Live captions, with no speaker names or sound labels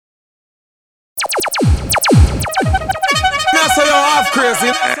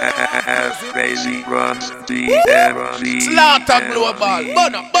Krazy. Krazy runs DMC. Slaughter global.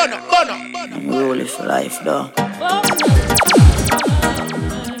 Bono. I'm rolling for life, though.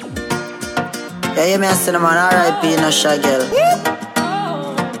 Yeah, you may have seen a man R.I.P. in a shagel.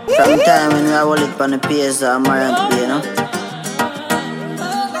 From time when we hold it on the PS, I'm married to be, you know.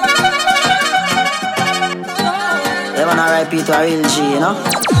 Yeah, man R.I.P. to a real G, you know.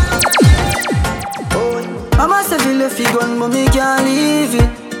 Mama say feel the gun, but me can't leave it.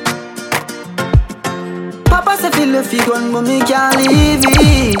 Papa say feel the gun, but me can't leave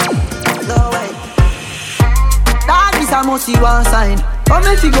it. No way. That is a must see one sign. But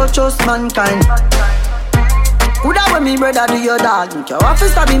me fi go trust mankind. Coulda when me brother do your dog, me can't have to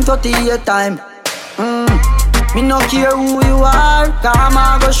stab him 38 times. Me no care who you are, cause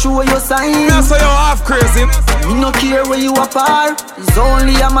I go show you sign. Yeah, so you half Krazy. Me no care where you apart, it's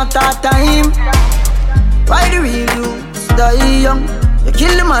only a matter of time. Why the real youths die young? You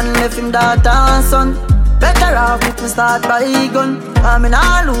kill the man, left him daughter and son. Better off if me start by gun, I mean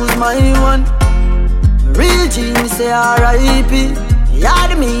I lose my one. Real G, me say R.I.P. Yeah,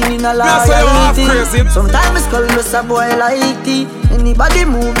 the meaning of loyalty. Sometimes I call us a boy like tea. Anybody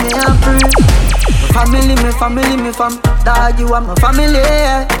move me and free. My family, me fam. Dog, you are my family.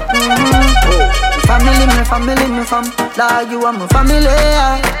 My family, me fam. Dog, you are my family.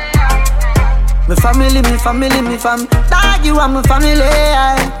 My family, me fam. Dog, you are my family.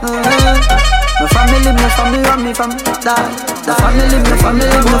 My family, me fam. Dog, the family,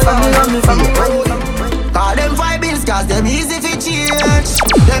 me fam. Call them 5 bills, cause them easy fi change.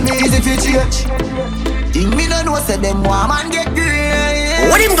 Think me no know, say them want man get great.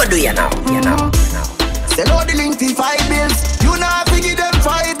 What him go do you now? Sell out the link fi 5 bills. You not fi give them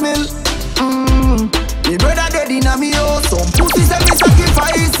 5 mil. Me brother dead inna me house. Some pussy say me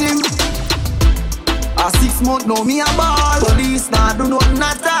sacrifice him. A 6 month now me a ball. Police nah do nothing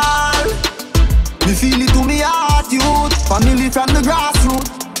at all. Me feel it to me heart, youth. Family from the grassroots.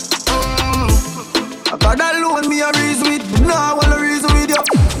 I got alone me a reason with. Nah, I wanna reason with you.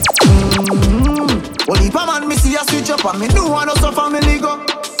 Only if a man me see a switch up and me do want us a family go.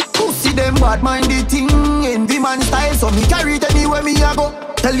 Pussy them bad minded thing, envy man style, so me carry it anywhere me a go.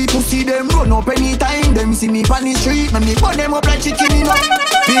 Tell the pussy them run up anytime, them see me on the street, me burn them up like chicken, you know.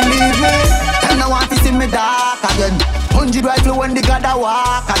 Believe me, them no want to see me dark again. 100 rifle when the God a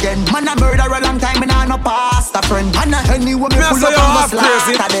walk again. Man a murder a long time, me nah no past a friend. And anywhere me pull up and go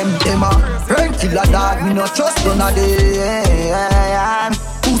slaughter them. Them a friend killer dog, me no trust none of them.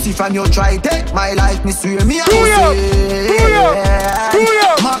 Pussy from you try take my life, me swear me a pussy.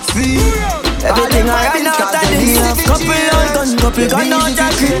 Max V. Everything I run out of this. Couple out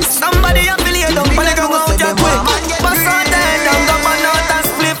your crib. Somebody affiliate up and they go out your quick. Bust out there, down go burn out and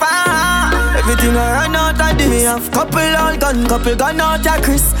split. Everything I run out of this. Couple gun out your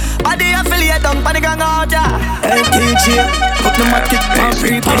Chris. Body affiliate up and they go out ya. LTG, put the matic pan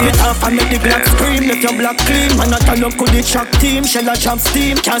free. Put it off and make the black scream. Let your black clean. Man a turn up with the shock team. Shell a jump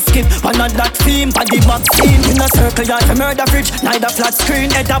steam. Can't skip, man a that theme. Body box team. In a circle yard for murder fridge. Neither flat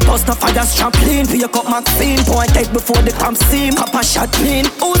screen. Head a bust no fire strap clean. Pick up Maxine. Point take before the camp steam. Pop a shot clean.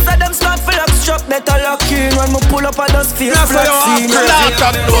 Who said them start for lock strap? Better lock in. When me pull up a dust face flat scene.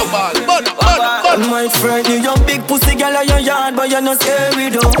 My friend, you young big pussy girl on your yard, but you're not scary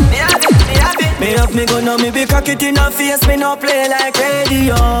though. Me have me gun on me be cock it in her face. Me no play like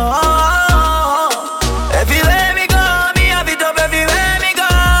radio. Everywhere me go, me have it up everywhere me go.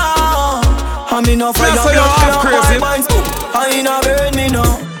 I me no fire up Krazy. I no burn me no.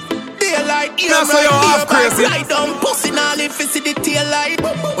 Daylight, yeah, so you half Krazy. Light down, pussy now live for see the tail light.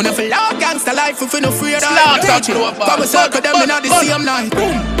 When I feel out gangster life, if you no free of touch it. Come and circle them in the same night.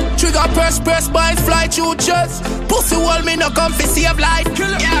 Trigger press, boys fly through chest. Pussy wall me no come fi save life.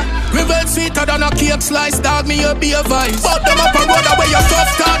 Yeah. River sweeter than a cake slice. Dog me a be a vice. But them up a road away your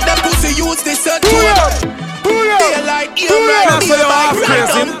tough start. Them pussy use this set to daylight, yeah, right, daylight. Right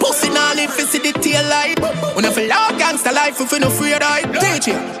down, pussy now live fi see the tail light. When I feel out gangster life, if you no free of die. Teach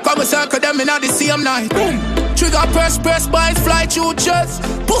you, come and circle them in the same night. Trigger press, boys fly through chest.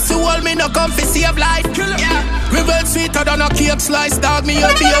 Pussy wall me no come fi save life. Yeah. River sweeter than a cake slice. Dog me a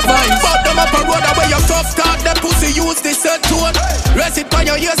be a vice. But them up a road away your tough start. Them pussy use this set tone. Rest it on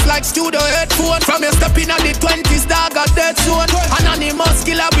your ears like studio headphone. From your step in at the 20s, dog a dead zone. Anonymous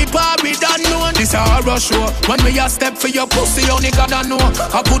killer we bar we done known. This a horror show. When me a step for your pussy only gotta know.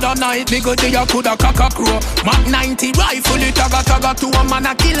 I coulda night me go there, I coulda cock a crow. Mac 90 rifle it taga to a man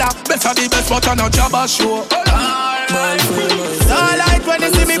a killer. Better the best but I no job a show. Starlight when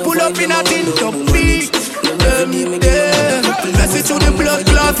you see me pull up in a tint up beat. them. Message to the blood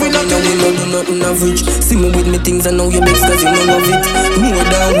clot, we not do nothing average. See me with me things and now you mix cause you don't love it. More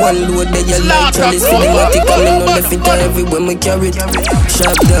than one load that you like chalice. For the matic and me no left it everywhere me carry it.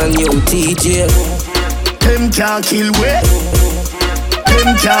 Sharp down yo TJ. Them can't kill we.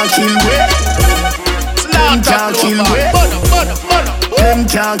 Them can't kill we. Them can't kill we. Them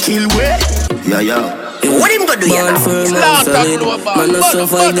can't kill we. Yeah. What him gonna do ya? Man firm and solid. Man a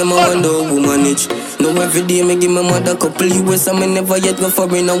survive them I wonder who manage. Now every day me give my mother couple US and me never yet go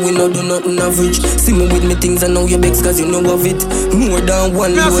foreign and we no do nothing average. See me with me things and now you vex cause you know of it. More than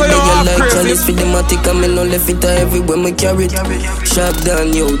one load that you like chalice. For the matic and me no left it everywhere me carry it. Sharp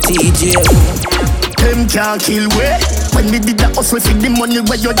down yo TJ. Them can't kill we. When we did the hustle for the money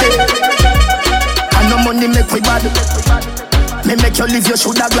where you dead. And no money make we bad. Me make you live, you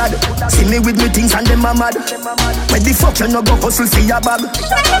shoulda glad. See me with me things and them a mad. When the fuck you no go hustle for your bag.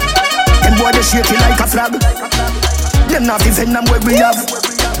 Them boy they shake it like a flag. Them not even them where we have.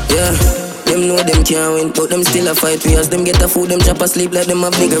 Yeah, them know them can't win, but them still a fight. We as them get a food, them chop a sleep like them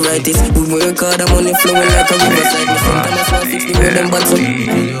have niggeritis. We work hard, the money flowing like a riverside. Me sometimes I want 50 with them bad some.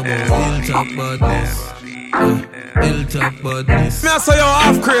 Hilltop badness. Hilltop badness. Me I say you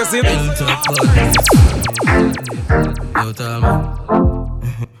half crazy. Hilltop badness. Yo, tell me.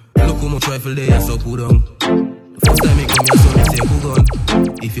 Look how much rifle they are so put on. The first time me come here, so me say who gun.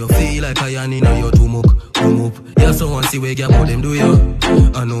 If you feel like I am in your too much, come up. Yeah, so want see where you put them do you.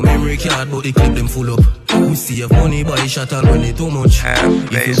 I know memory card, but the clip them full up. We see if money buy shot and when it too much.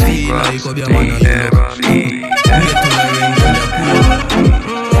 If you feel like up your man and you look. We get to the ring when you pull up.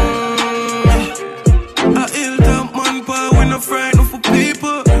 A hilltop man power, we no frightened for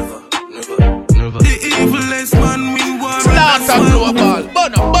people. Never. The evilest man win war. Start a global.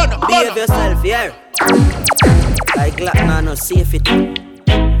 Bono. Behave yourself, yeah. Like Glock, no safe it.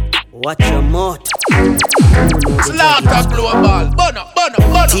 Watch your mouth. Slaughter global. Bono.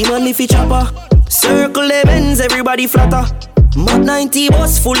 Team on the fi chopper. Circle the bends, everybody flatter. Mach 90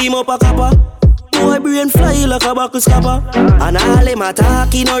 bus, full him up a copper. Boy brain fly like a buckle scupper. And all them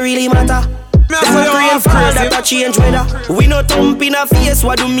attack, it no really matter. Them brain fall, that a change weather. We no thump in a face,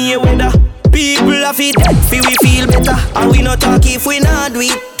 what do me weather? People a fi dead, fi we feel better. And we no talk if we not do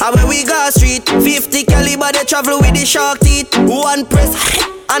it. And when we go street, 50 caliber they travel with the shark teeth. One press,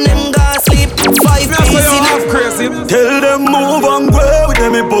 and them go sleep. 5 pieces in a crazy. Tell them move and go with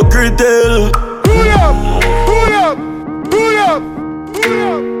them hypocrite. Pull up.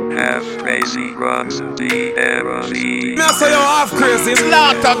 Have Krazy runs DMV. Me I say you half crazy.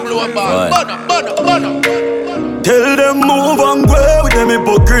 Slaughter global. Bono. Tell them move and go with them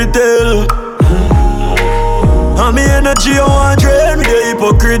hypocrite. And me energy I want drain with the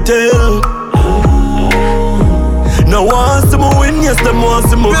hypocrite. Now once them win, yes them once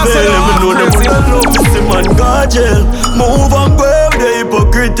them fail. Me know them wanna love me, see man go jail. Move and go with the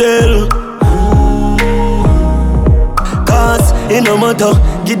hypocrite. Cause it no matter,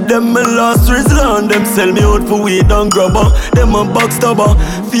 give them my last resort. Them sell me out for weed and grabber. Them a backstabber.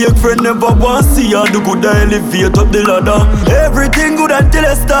 Fake friend never want see ya. Do good I elevate up the ladder. Everything good until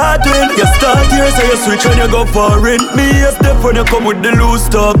I start win. You start here so you switch when you go foreign. Me a step when you come with the loose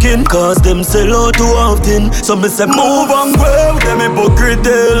talking. Cause them sell out too often. So me say move and go with them hypocrite.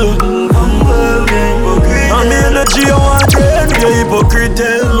 Move and go with them hypocrite. And me energy I want drain with the hypocrite.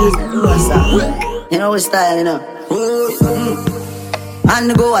 What's that? You know what style, you know.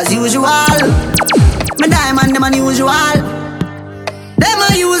 And go as usual. My diamond, them unusual. Them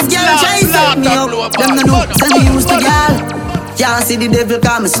a use girl, try set me up. Them no know, send me use to girl. Can't see the devil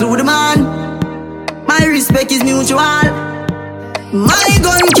come slew the man. My respect is mutual. My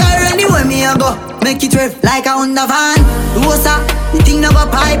gun carry anywhere me a go. Make it rev like a Honda van. Rosa, the thing never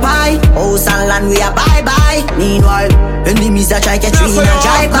pie. House and land we a bye. Meanwhile, enemies a try catch me in a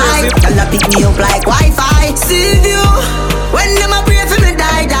drive-by. Y'all a pick me up like Wi-Fi. See you when them a pray for me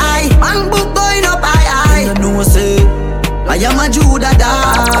die. Man book going up high. You know say I am a Judah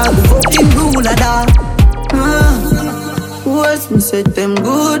dog, fucking ruler dog. What's me said them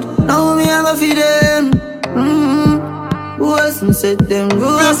good? Now me a go feed them. What's me said them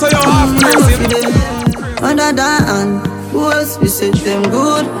good? Me say you half crazy. What's me said them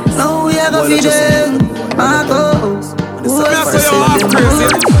good? Now we a go feed them. Marcos. What's me said them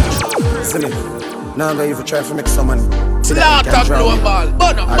good? See me. Now I'm going to try to make someone Slaughter global.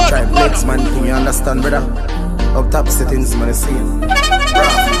 I try flex man thing, you understand, brother? Up top settings, man, I see it.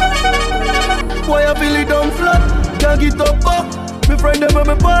 Boy, I feel it down flat, can't get up. Me friend them and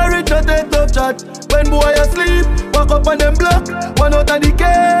me pirate, that ain't tough chat. When boy asleep, walk up on them block. One out of the K,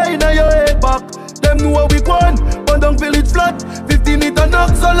 in your head back. Them know what we want, but down village flat. 50 meter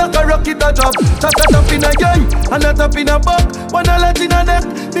knock, so like a rocket a drop. Chop a top in a yay, and a top in a buck. One a lot in a neck,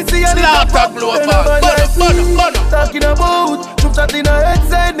 me see a little pop. Talking about, troops out in a head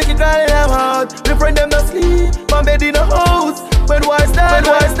side, make it cry in a heart. The friend them no sleep, my bed in a house. When why stand,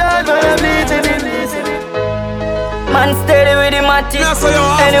 man I'm bleeding. Man steady with the matty.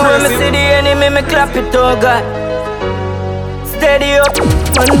 Anyway me see the enemy, me clap it oh God. Steady up,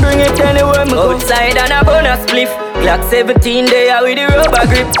 man bring it anywhere me go. Outside and a bonus spliff. Glock 17 there with the rubber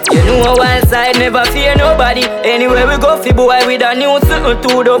grip. You know a wild side never fear nobody. Anywhere we go fi boy with a new something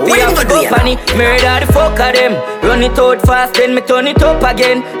to the we have to go funny. Murder the fuck of them. Run it out fast then me turn it up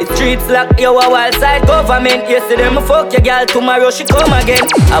again. It's streets like you a wild side government. Yesterday me fuck your girl, tomorrow she come again.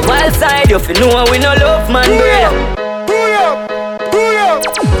 A wild side you fi know we no love man brother.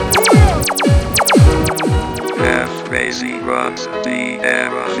 Krazy runs the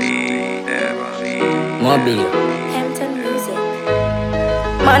Mobile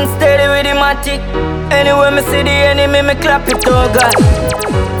man steady with the matic. Anyway me see the enemy, me clap it oh God.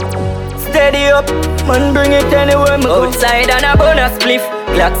 Steady up, man bring it anywhere me go. Outside and a bonus spliff.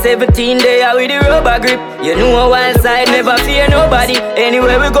 Glock 17 there with the rubber grip. You know a wild side never fear nobody.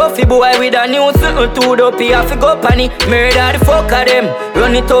 Anywhere we go fi boy with a new something to the P have to go panny. Murder the fuck of them.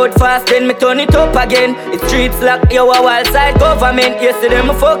 Run it out fast then me turn it up again. It's streets like you a wild side government. Yesterday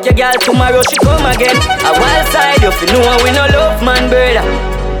me fuck your girl, tomorrow she come again. A wild side you fi know we no love man brother.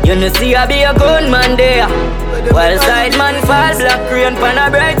 You know see I be a gunman there. Wild side man fall black rain pan a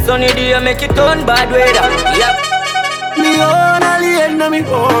bright sunny day make it turn bad weather. Yep. Me own alien, na me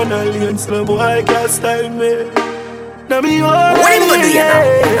own alien. Slow boy can't style me. Na me own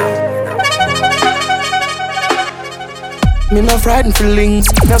alien. Me no frightened feelings,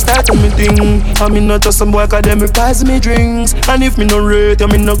 now start on me thing. I me not just some boy cause them pass me drinks. And if me no rate, I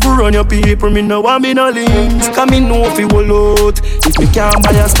me no go run your people. Me no want me no links. Cause me know if he will out. If me can't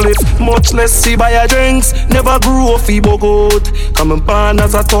buy a spliff, much less see buy a drinks. Never grew up fi bogot. Come and pan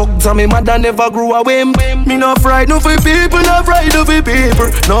as a talk, so me mother never grew a whim. Me no frightened for people, no frightened for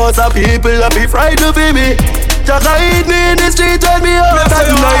people. No some people I be frightened for me. Just hide me in the street, tell me out at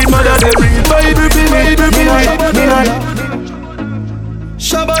night. Mother they read Bible for me.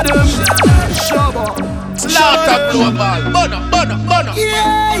 Shabba them, shabba. Slaughter global, bono.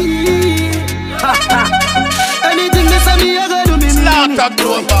 Yeah. Anything they say me, I gotta do me. Slaughter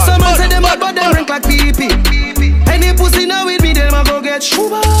global. Someone say them bad, but them rank like pee-pee. Any pussy now with me, them a go get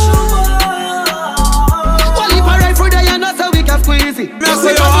shuba. Well, if I ride for the and that's how we can squeeze it. Me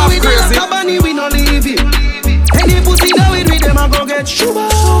say you half crazy. Like a bunny, we no leave it. Any pussy now with me, them a go get shuba.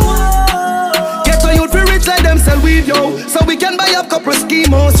 Like them sell weed, yo. So we can buy up couple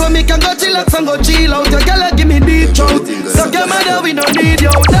schemos. So me can go chillax and go chill out. Your girl give me deep throat. So your mother we no need, yo.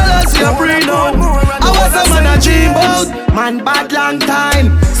 Dollars you free now. I was a man a dream about. Man bad long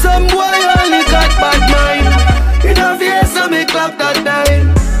time. Some boy only got bad mind. In a face so me clock that time.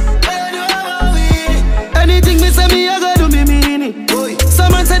 Anything me say me I go do me mean it.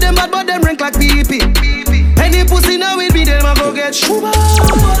 Someone say them bad but them rank like pee-pee. Any pussy now with me them I go get shuba.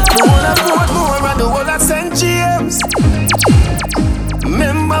 The whole of Portmore and the whole of St. James.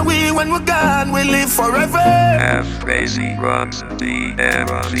 Remember we when we're gone, we live forever. Krazy runs the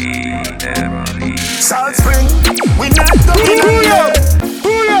South Spring, we not going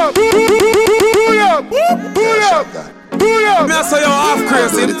Pull up. Me say you half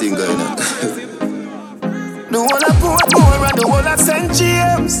crazy. Anything going on? The whole of Portmore and the whole of St.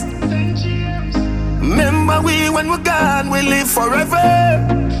 James. Remember we when we're gone, we live forever.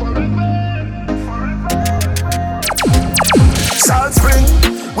 South Spring,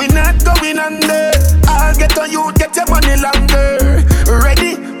 we not going under. I'll get on you, get your money longer.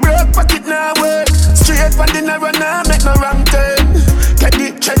 Ready, broke pocket now work. Straight from the narrow now, make no wrong turn. Get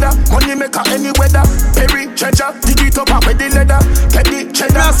the cheddar, money maker any weather. Perry treasure, dig it up with the leather. Get the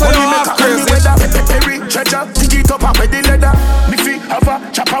cheddar, money maker any weather. Perry treasure, dig it up with the leather. Me fi have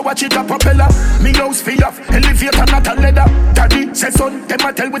a chopper, watch it a propeller. Me house fi off, elevator not a leather. Daddy say son, them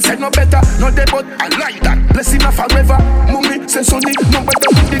a tell we say no better. No they but I like that, bless him forever. Mummy say sonny, no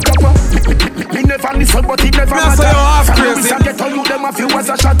better with the cover. Me never listen but it never matter. From the get on you, them a few as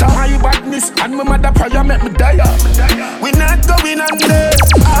a shatter. My badness and my mother prayer make me die. We not going under.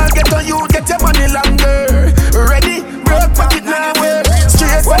 I'll get on you, get your money longer. Ready, broke pocket now work.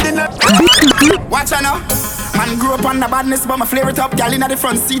 Straight for the night. Watch out now. Man grew up on the badness, but my flare it up. Girl in the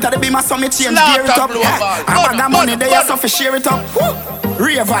front seat of the beam, so me change gear it up. I got money there, so for share it up.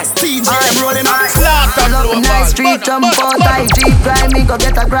 Ravers, TJ, rolling up. Pull up a nice street, jump out, I Jeep, grind me, go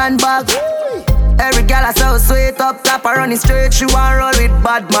get a grand bag. Every gal I so sweet up top, I run it straight. She want roll with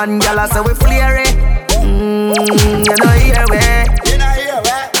bad man, gal I say we flare it. You know hear where?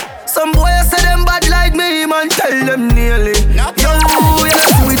 Some boys say them bad like me, man, tell them nearly. Yo, you know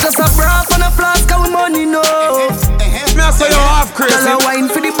we just a bra on a flask of money, no. Me say you half crazy. Tell a wine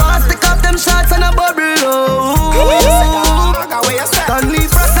for the boss, take off them shots and a bubble, oh. Stanley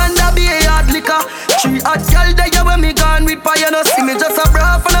Frost and a be a hard liquor. 3 hot girl there when me gone with fire, no see me just a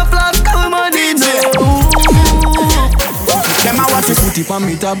bra on a flask of money, no. Them a watch you put it on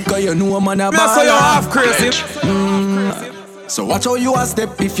me tab, cause you know man a Me say you half crazy. So watch how you a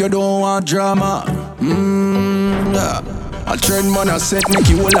step if you don't want drama. Yeah. A trend man a set make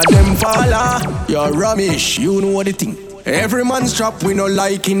you all of them follow. You're rubbish, you know the thing. Every man's trap we no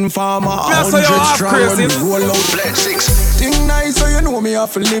like in farmer. 100 strong when we roll out blend 6. Thing nice so you know me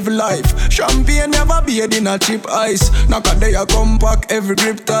have to live life. Champagne never be in a cheap ice. Knock a day a come back every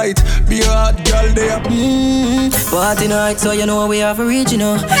grip tight. Be a hot girl there. Party night so you know we have a reach, you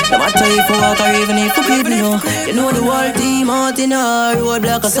know. No matter if we walk or even if we creep, you know. You know the whole team out in a road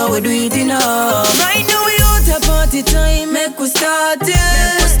block, so we do it in a. Right now we out a party time, make we start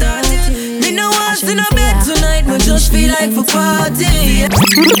it. Me no want to no bed tonight, we just feel like for party.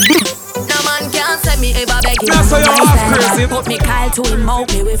 No man can't say me ever beg you. That's why you half crazy. Put me Kyle to him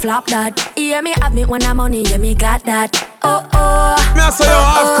mouth, me we flop that. Yeah, me have me when I'm money, yeah, me got that. Oh, oh. That's why you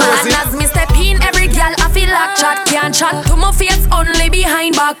half crazy. And as me step in, every girl I feel like chat. Can't chat to my face, only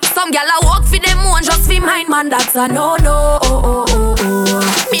behind back. Some girl I walk for them one, just for mine, man, that's a no-no. Oh, oh, oh,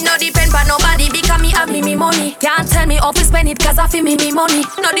 oh. Me no depend on nobody, because me have me money. Can't tell me how to spend it, cause I feel me money.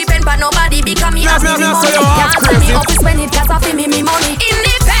 No depend on nobody, because me have me money. Can't tell me how to spend it, cause I feel me money.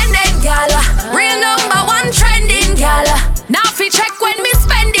 Independent girl, real number one trending girl. Now fi check when me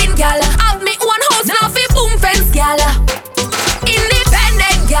spending girl. Have me one house, now fi boom fence girl.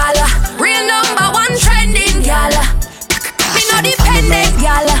 Independent girl, real number one trending girl. Me no dependent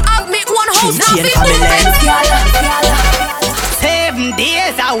girl. Have me one house, now fi boom fence girl. 7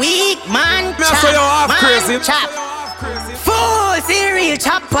 days a week, man. That's why you half crazy. Chop. Full cereal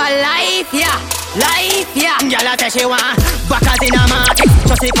chop for life, yeah. Life, yeah. Y'all say she want backers in a market.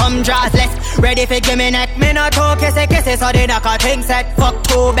 Just she come dressless, ready for give me neck. Me no talk kissy, so they knock a thing set. Fuck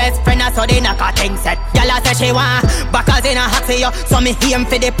 2 best friends, so they knock a thing set. Y'all say she want backers in a haxi, yo. So me aim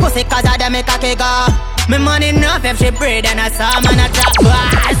for the pussy, cause I dem make a kick off. Me money enough if she breathe and I saw man a drop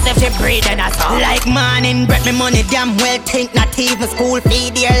bass if she breathe and I saw. Like morning bread, me money damn well think. Not even school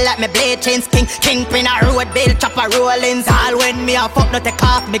fee dear, let me blade chains king. Kingpin a road bill, chopper rollings. All when me a fuck, not take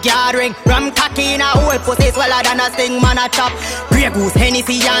off me gathering. Ram cocky in a whole pussy sweller than a sting man a chop. Grey goose,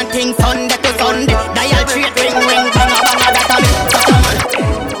 Hennessy and thing, Sunday to Sunday. Dial straight ring, banga, that a me.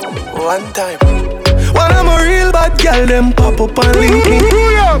 One time. When I'm a real bad girl, them pop up and link me.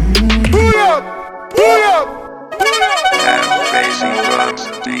 Krazy runs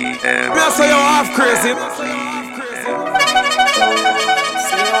DM. Me say you half crazy.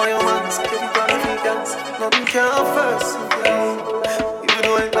 See how your man say you gonna be dance. Nothing can first. You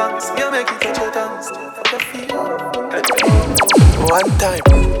know it dance. You make it touch your dance. Fuck your feet. One time.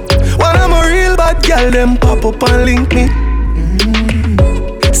 When I'm a real bad girl, them pop up and link me.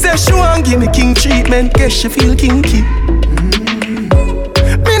 Say she want give me king treatment. Guess she feel kinky.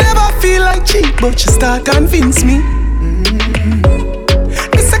 Me never feel like cheap, but she start convince me.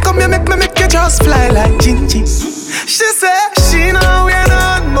 Me say come here, make you just fly like Gingy. She say she know we're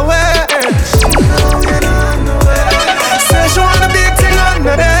not on my way. Say she want a big thing on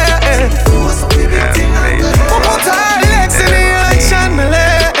my bed. Put her legs in the election, my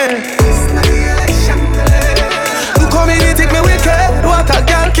leg. Come in and take me wicked. What a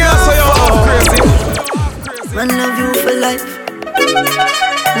girl can't say you all crazy. Man love you for life.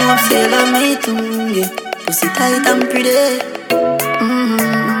 No say love me too, yeah. Pussy tight and pretty.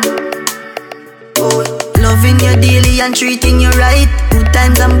 Loving you daily and treating you right. Good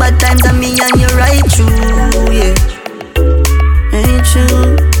times and bad times and me and you right true, yeah. Ain't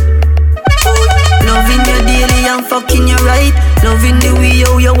true. Loving you daily and fucking you right. Loving the way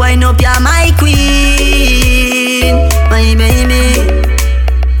you wind up, you're my queen, my baby.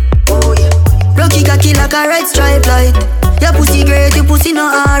 Oh yeah. Rocky cocky like a red stripe light. Your pussy great, your pussy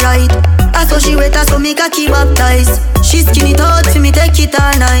not alright. I saw she wet, I saw me cocky baptized. She skinny thought for me take it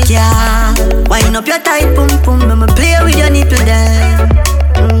all night, yeah. Wind up your tight pum pum, I'ma play with your nipple there.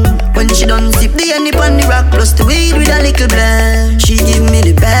 When she done sip the honey on the rock, plus the weed with a little blend. She give me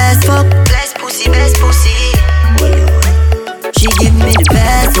the best fuck, best pussy, best pussy. She give me the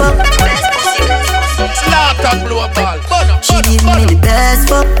best fuck, best pussy, best pussy. Slap and blow a ball. She give me the best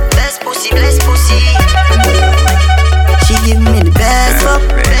fuck, best pussy, best pussy. She give me the best fuck,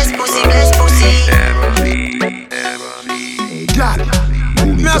 best pussy, best pussy.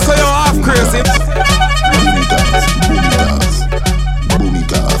 Me say you half crazy.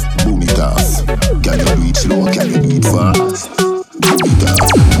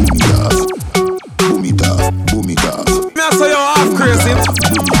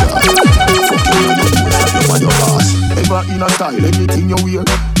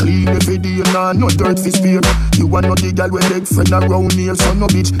 dirt fi spear. You want no the girl with leg friend around here, so no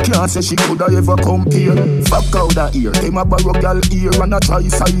bitch can't say she coulda ever compare. Fuck out that ear, them a borrow girl ear and a try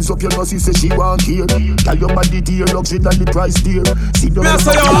size up your nose. Say she want here. Tell your body dear, luxury than the price dear. See the rest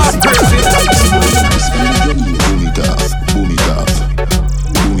of your heart crazy. Boom it off, boom it off,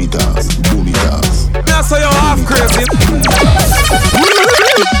 boom it off, boom it off. That's how you half crazy.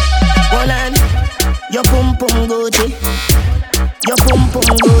 Hold on, your pum pum Gucci, your pum pum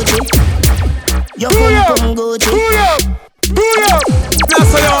Gucci, your pum pum Gucci.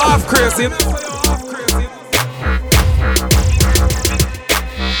 That's how you half crazy.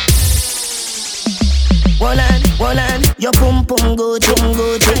 Wallan, your pum pum Gucci,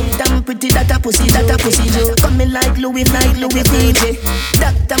 damn pretty that a pussy Joe. Coming like Louis PJ.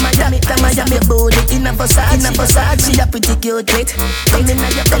 Doctor Miami body in a Versace, she a pretty cute bit. Tell me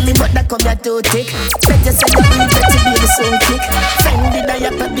what that come your toe tick. Better say you bring pretty baby so thick. Find the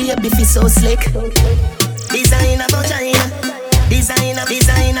diaper baby fi so slick. Designer vagina.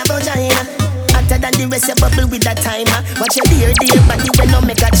 Hotter than the rest you bubble with that timer. Watch your dear body when no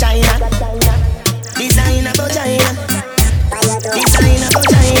make a China. Designer vagina. Hotter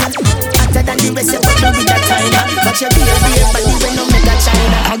than the rest of bubble with that timer. Watch your dear body when no make a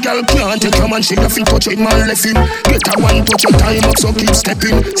China. A girl can't take your man, she have to touch him and left him. Get a one touch your time up, so keep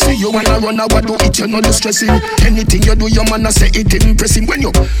stepping. See you wanna run a what do it, you know the stressing. Anything you do, your man a say it impress him. When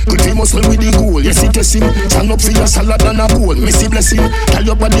you good feel muscle with the goal, yes it test him. Stand up for your salad and a bowl, messy blessing. Tell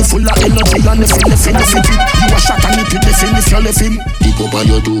your body full of energy and the fit it. You a shot and it the fin if you left him. Deep up on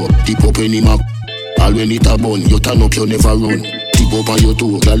your door, deep up in him up. All when it a bun, you turn up, you never run. Deep up on your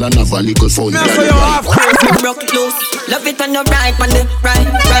toe, girl and have a little fun. That's how you half crazy. Rock it loose, love it on your right on the right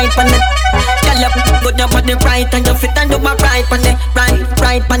on the. Girl up, good up on the right and your fit and you a right on the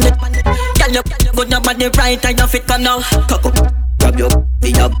right on the. Girl up, good up on the right and your fit come now. Cock up, grab your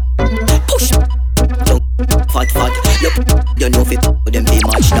feet up, push. Fat, you know fit, but them be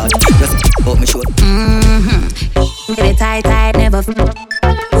much that. Just hold me short. Get it tight, never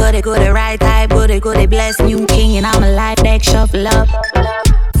Good it right type, good it bless new king and I'm a life deck shuffle up.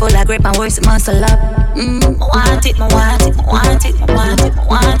 Full of grip and worse it muscle up. Want it. Now ask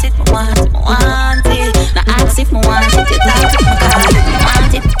if I want it, you talk it,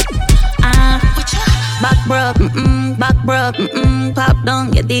 want it. Back bruh, pop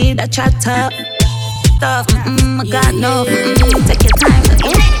down, you did a chat up. Tough, I got no, take your time.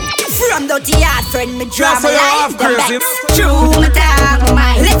 From dirty yard friend, me draw my life. Them back true, my talk, my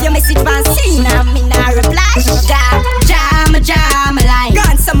mind. Left your message from scene and me not reply. Jam my line.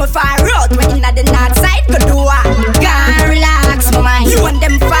 Gone somewhere far out, we inna the north side. Go do what? Gone relax my mind. You and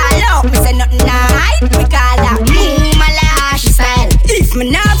them fall out, me say nothing hide. We call that my lash style. If me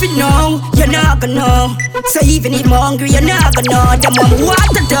not know, you're not gonna know. So even if I'm hungry, you're not gonna know. Them want me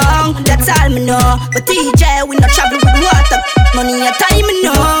water down, that's all me know. But TJ, we not travel with water. Money and time, me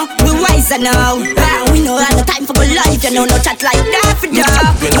know. We wiser now. We know all the time for my life. You know, no chat like that for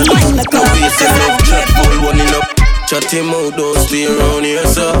dog. You mind me come. Chat him out, don't stay around here,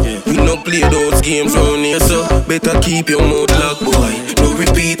 sir. We no play those games around here, sir. Better keep your mouth locked, boy. No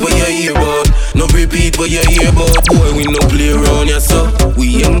repeat what you hear about. Boy, we no play around here, sir.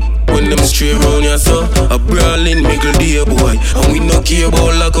 We ain't when them stray around here, sir. A brawling middle day, boy. And we no care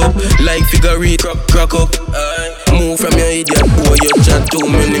about lock up. Like figure eight, crack up. Move from your idiot, boy. You chat too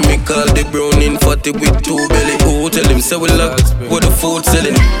many, me call the browning fatty with two belly. Oh, tell him, say we lock. What the food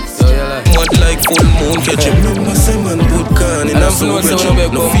selling? Mud like full moon, catch him. No say man put can in a food, catch him.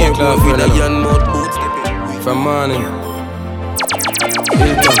 No fear, boy, with a yan mouth boots. From morning.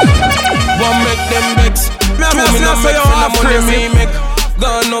 One make them vex. Two me no make friend money me make.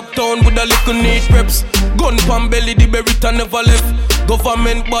 Gone uptown with a little neat preps. Gun pan belly, the berita never left.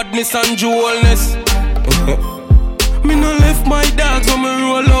 Government badness and jewelness. Me no left my dogs when me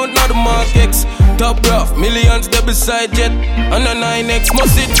roll out, not the Mark X. Top rough, millions they beside jet. And a 9X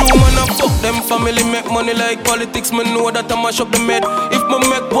must see true man and fuck them family. Make money like politics, me know that I mash up the med. If me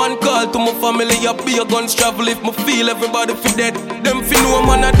make one call to my family, I be a guns travel. If me feel everybody fi dead, them fi know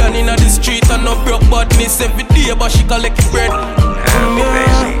man a done inna the street and no broke badness. Every day but she collect bread.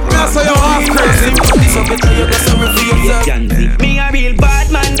 That's how you half crazy. So better you just reveal that. Me a real bad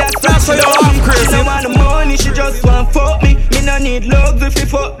man, that's how you half crazy. She no want the money, she just want fuck me. Me no need love if you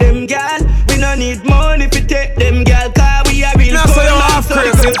fuck them gal. We no need money if you take them gal. Cause we a real that's how you half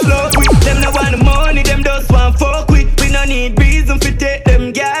crazy. Them no want the money, them just want fuck we. We no need reason fi take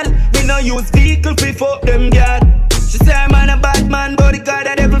them gal. We no use vehicle fi fuck them gal. She say I'm a bad man, but the God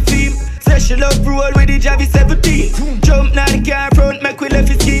a devil theme. Say she love roll with the Javi 17. Jump now the car front, make we left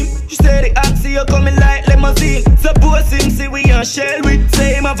his scheme. She say the oxy you coming like lemon scene. Suppose him see we on shell with.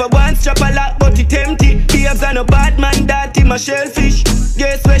 Say him have a one strap a lot but it empty. Babes and a bad man that him a shellfish.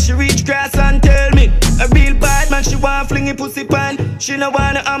 Guess where she reach grass and tell me. A real bad man she want flingy pussy pan. She no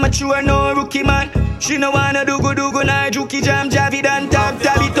wanna amateur no rookie man. She no wanna do go na juki jam javid and tab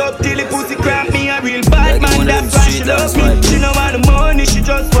it up till the pussy cramp me. A real bad man that's why she love me. She no want the money she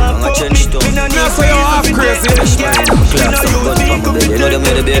just want fuck me. Me no need for you half crazy. She no use me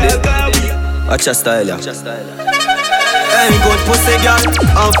to be watch your style, yeah. Hey, good pussy girl,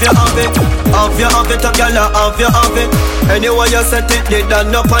 have you have it, girl, have you have it. Anyway you set it, they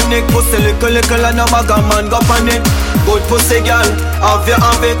done no panic. Pussy little and no bag of man go panic. Good pussy girl, have you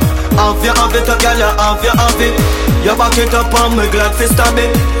have it, girl, have you have it. You back it up and me glad fi stab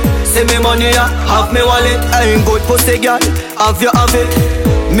it. See me money, yeah, have me wallet. Hey, good pussy girl, have you have it.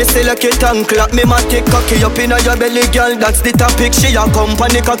 Me select it and clap me matic cocky up inna your belly, girl. That's the topic. She a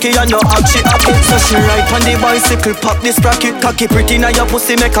company cocky and no act she happy. So she ride on the bicycle, pop this bracket. Cocky pretty now your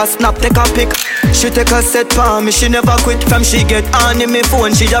pussy make her snap, take a pic. She take a set for me, she never quit. From she get on in me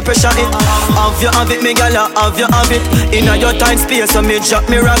phone, she a pressure it. Have you have it, me girl, have you have it. Inna your tight space, so me drop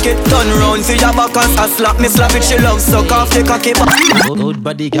me rocket. Turn round for your back and slap me slap it. She love suck off the cocky back. Good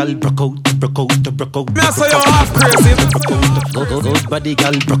body girl, broke out. Me I say you half crazy. Good body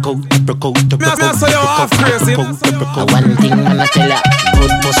girl. Broke out. Me I say you half crazy. One thing I'ma tell ya,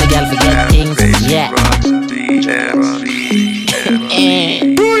 good pussy girl forget things. Yeah.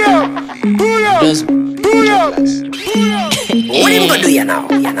 Just what you gonna do you now?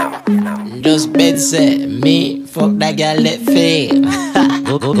 Just bed say me fuck that girl that fail.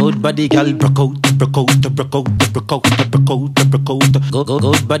 Good body girl broke out.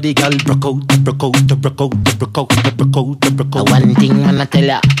 Good body girl broke out. One thing I'ma tell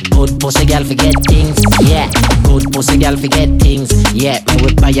ya, good pussy girl forget things. Yeah, good pussy girl forget things. Yeah, me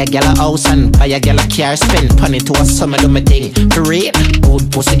would buy a girl a house and buy a girl a car, spend money to a summer do me thing. For real,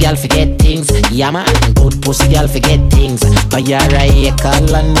 good pussy girl forget things. Yeah man, good pussy girl forget things. Buy a acre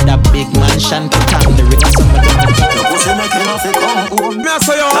land with a big mansion, put on the ring of summer do me thing. Me I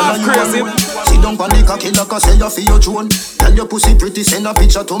say you half crazy. Sit down pon the cocky like I say you feel your drone. Tell your pussy pretty, send a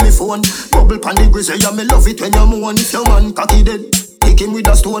picture to me phone. Bubble pon the grizzly, yeah me love it when you moan. If your man cocky dead, kick him with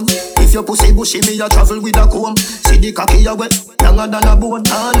a stone. If your pussy bushy, me a travel with a comb. See the cocky a wet, younger than a bone.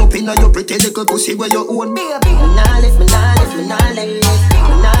 Turn up inna your pretty little pussy where you own. Me nah lift.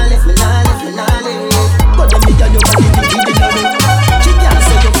 But them nigga your body thinking they know. She can't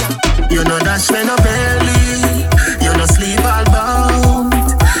say you. You know dash when no belly, you no sleep all bound.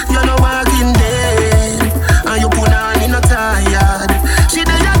 You no walking dead, and you put on in a tired. She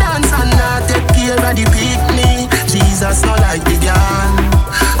do your dance and not take care of the picnic. Jesus no like the girl.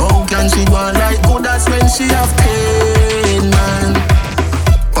 How can she go on like good as when she have pain, man?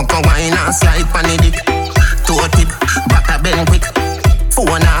 Come wine and slide pan the dick. Toe tip, back a bend quick.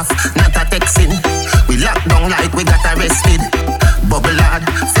 Phone off, not a texting. We lock down like we got arrested. Bubble hard,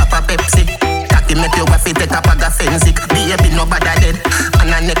 flap a Pepsi. Cocky make your wife take a bag of fensic. Baby nobody dead.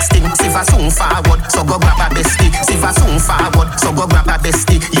 And the next thing, Siva soon forward, so go grab a bestie. Siva soon forward, so go grab a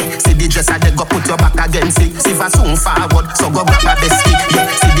bestie. Yeah, see the dresser they go put your back against it. Siva soon forward, so go grab a bestie. Yeah,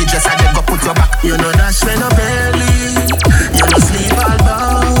 see the dresser they go put your back. You know dash when no belly, you no sleep all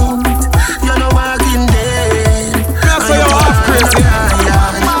bound, you no walking dead. Me say you half crazy.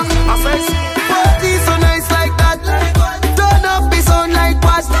 Party so nice like that. Turn up the sound like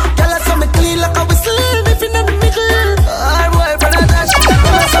what? Tell us something clean like a whistle. If in the middle, our boy brother dash.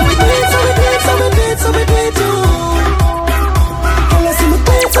 Tell us how we do it, so we do it, so we do it, so we do it too. Tell us how we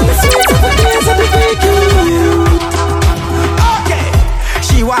do it, so we do it, so we do it, so we do it too. Okay,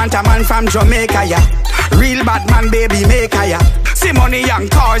 she want a man from Jamaica, yeah. Real bad man, baby, make her, yeah. See money and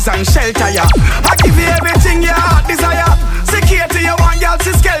cars and shelter, yeah. I give you everything your heart desire. Security, you want girl,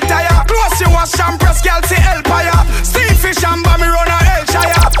 see skelter, yeah. Close you wash and press, girl, see hellfire. Steam fish and bomb me run a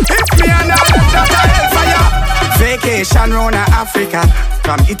hellshire. If me and I left that a hellfire. Vacation round a Africa.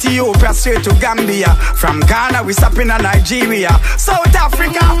 From Ethiopia straight to Gambia. From Ghana, we stop in a Nigeria. South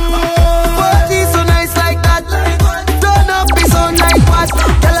Africa. Party so nice like that. Turn up the sound like what?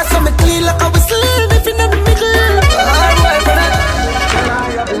 Tell us something clean like a whistle. If in the middle, our boy brother.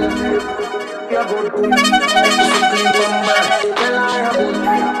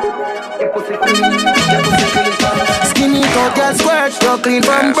 Skinny coat girl squirt, you clean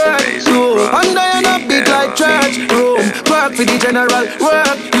from birth. You under you not big like church room. Work for the general,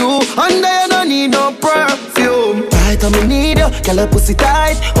 work you. Under you no need no perfume. Right on me need you, girl your pussy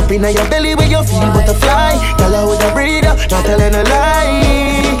tight. Up inna your belly where you feel butterfly. Girl I woulda breathe you, not telling a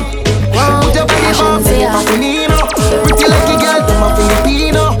lie. Put your body on, say I'm Filipino. Pretty like a girl from a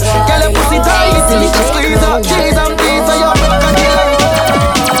Filipino. Girl your pussy tight, you just squeeze up.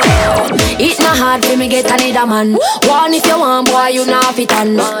 get another man. One if you want, boy, you not fit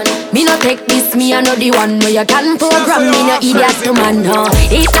on. Me no take this, me I know the one where you can program. Me no idiot to man.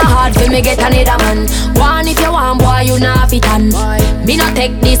 It's not hard for me get another man. One if you want, boy, you not fit on. Me no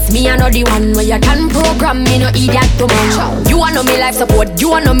take this, me I know the one where you can program. Me no idiot to man. You want know me life support,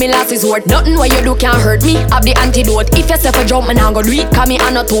 you want know me last resort. Nothing what you do can hurt me. Have the antidote. If you say for jump, me nah go do it. Cause me a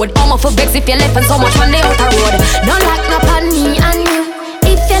no toad. I'm off for vex if you left and so much on the outer road. Don't like no pan me and you.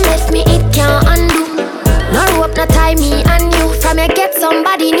 If you left me, it can't undo. No rope, no tie me and you. From you get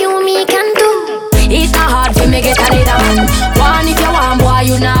somebody new, me can do. It's not hard for me get another man. One if you want, boy,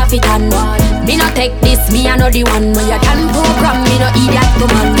 you not fit on. Me no take this, me I know the one where you can program. Me no idiot to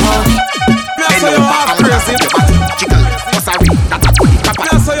man. That's how you half crazy.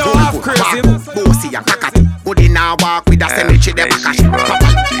 That's how you half crazy. Bossy and cockatoo. Good in our walk with a cemetery, the bakash.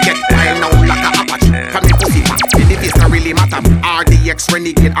 Get wild now like a apache. From the pussy fat, the face not really matter. RDX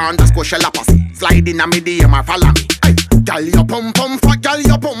renegade underscore shalapas. Slide in a medium or follow me. Girl, your pum pum fat, girl,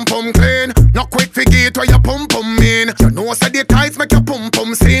 your pum pum clean. Not quick forget where your pum pum mean. You know say the tights make your pum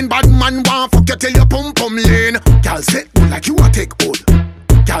pum seen. Bad man want fuck you till your pum pum lean. Girl sit like you a take hold.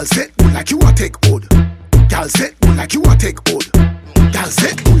 Girl sit like you a take hold. Girl sit like you a take hold. Girl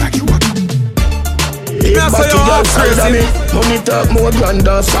sit like you a take. Big batty girl side of me. Money talk more grand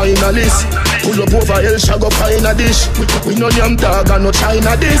than finalist. Pull up over El Shago find a dish. We no yam dog and no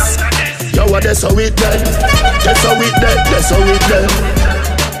China this. Yo, that's how it done. That's how it done. That's how it done.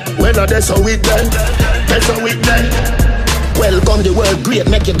 Well, that's how it done. That's how it done. Welcome the world great,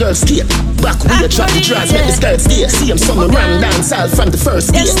 make your girl skate. Back with your drop the dress, make the skirt stay. See him summer run dance all from the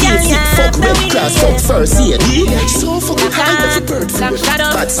first day. Still sick, fuck red cross, fuck first aid. So fucking high, every bird for it.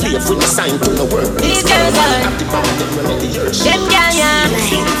 Bad slave with a sign to the world. These girls are them girls, yeah.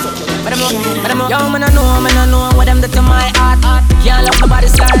 Yo, man, I know what them do to my heart. Can't love nobody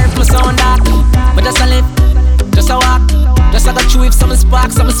serve my sound that. But just a live, just a walk. Just I got you if some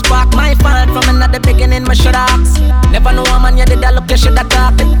spark my fault from another beginning, my shut ups. Never know a man, you did that look, you should have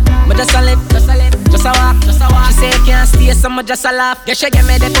talked it. But just a live, just a walk. She say you can't stay, so I just a laugh. Yeah, she give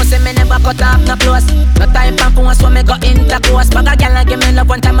me the pussy, me never cut off, no close. No time for phone, so me go intercourse. But a girl give me love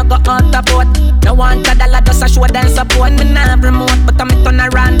one time, I go out the boat. No one $1 just a show them support. Me not remote, but I me turn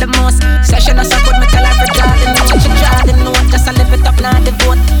around the most. Session us support, me tell her for Jordan. She Jordan know, just a live it up, not the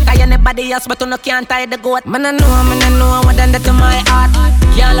vote. Tie anybody else, but you no can't tie the goat. Man, I know what them do to my heart.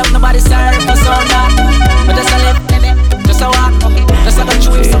 Can't love nobody, serve for sound that. But just a live, just a walk, just a go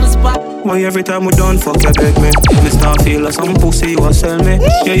chew some spot. Why every time we done fuck you beg me? Me start feel like some pussy you a sell me.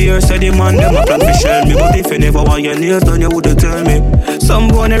 You hear say the man them a plan to shell me. But if you never want your nails done you woulda tell me. Some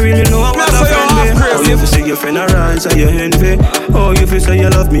boy they really know what a friend me. Oh you fi see your friend a rise and you envy. Oh you fi say you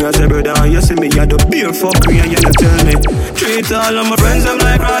love me as a brother and you see me a the beer fuckery and you don't tell me. Treat all of my friends them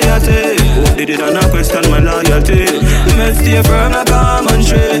like royalty. Who did it and I question my loyalty. Me stay firm like a man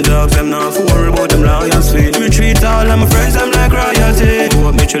tree. Dogs them not for worry about them loyalty. Me treat all of my friends them like royalty.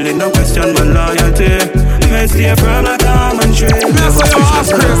 Who me chillin' no question my loyalty. Me stay firm like a man tree. Never switch the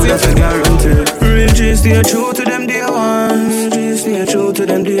sound, that's a guarantee. Real G stay true to them dear ones. G stay true to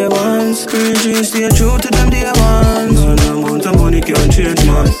them dear ones. Real G stay true to them dear ones. No amount of money can't change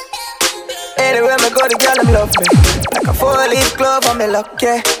man. Anywhere me go, the girl them love me. Like a 4-leaf glove on me luck,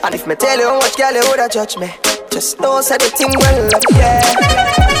 yeah. And if me tell you how much girl you woulda judge me, just know say the thing well up, yeah.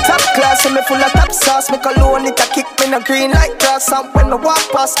 Top class and me full of top sauce. Me cologne it a kick me no green like grass. And when me walk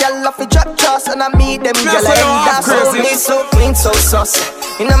past, girl off the drop trust. And I meet them girl I end up so me so clean, so saucy.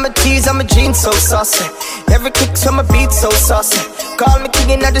 You know my tees and my jeans so saucy. Every kick so my beat so saucy. Call me king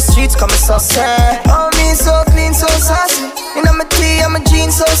in the streets, come saucy. Oh me so clean, so saucy. You know my tee and my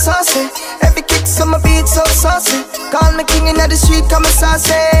jeans so saucy. Every kick so my beat so saucy. Call me king in the street, come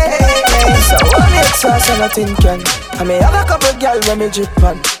saucy. So one it saucy and I think can. I may have a couple girl when me drip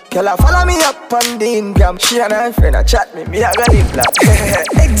on. Girl I follow me up on the Instagram. She and her friend a chat me a go live black.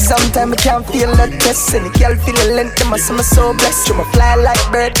 Exam time I can't feel the test. And the girl feel the length, them a see me so blessed. You me fly like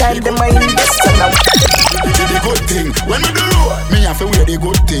bird time, them a invest. And I the good thing, when we do road, me have to wear the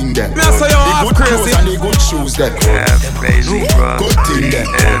good thing then. That's how you the good clothes and the good shoes then. Good thing then.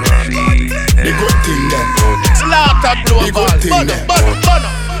 The good thing then. Slaughter global. The good thing then.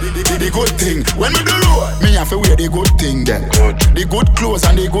 The good thing, when we do road, me have to wear the good thing then. The good clothes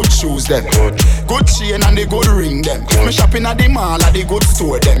and the good shoes then. Good chain and the good ring then. Me shopping at the mall at the good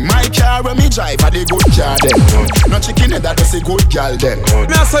store then. My car when me drive at the good car then. No chicken head that does a good gal then.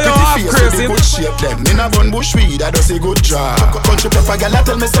 That's how you half crazy. The good shape them. Me na gun bush weed that does a good job. Country pepper gal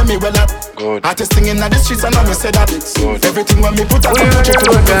tell me say me well up. Artist singing in the streets and I me say that. Everything when me put up, I put you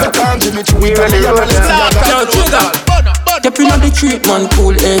to the country. Me to we really have a list. Step in on the treat man,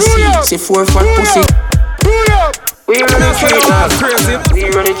 cool AC. Say 4 fat pussy. We run the street up. We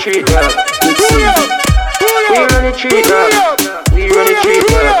run the street up. We run the street up. We run the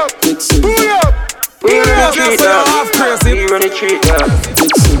street up. We run the street up. We run the street up.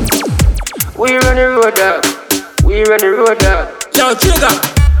 We run the road up. We run the road up. Yo, trigger.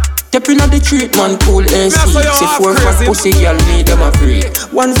 Stepping on the street, man, cool AC. Say 4 fat pussy, girl, need them a free.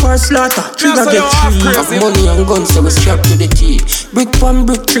 1 for slaughter, trigger get 3. Have money and guns, so we strap to the T. Brick pan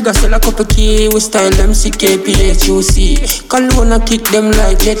brick, trigger sell a couple key. We style them CKPHUC. Cologne kick them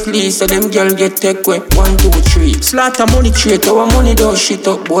like Jet Li, so them girl get take away 1, 2, 3. Slaughter money trade, our money don't shit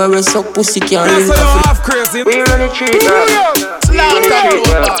up. Boy, we suck pussy, can't link up. We run the street up. We run the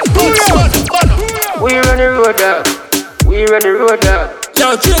street up. We run the road up. We run the road up.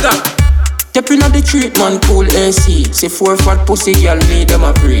 Yo, trigger. Stepping on the street, man, cool AC. Say 4 fat pussy, girl, need them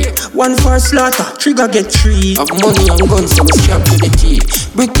a pray. 1 for slaughter, trigger get 3. Have money and guns, so we strap to the T.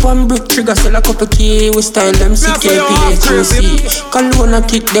 Brick pan brick, trigger sell a couple key. We style them CKPHUC. Cologne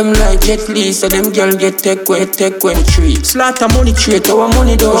kick them like Jet Li, so them girl get take away 3. Slaughter money trade, our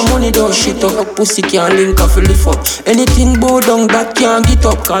money don't shit up. Pussy can't link up, lift up. Anything bow down that can't get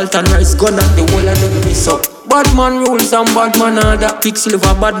up. Carlton Rice gun at the wall and them miss up. Bad man rules and bad man order. Pick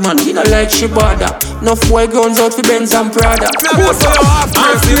silver bad man, we not like Shibada. Enough boy grounds out for Benz and Prada. I'm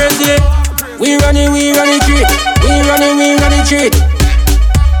crazy. We run it street. We run it street.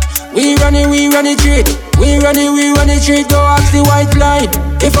 We run it street. We run it street. Go ask the white line.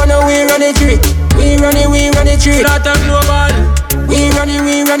 If I know we run it street. We run it street. Slaughter global. We run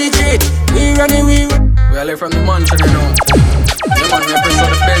it street. We run it. We are live from the mansion, you know. The man we press on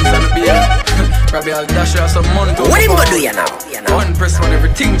the Benz and the beer. Probably I'll dash you some money to what him gonna do you now? One press one,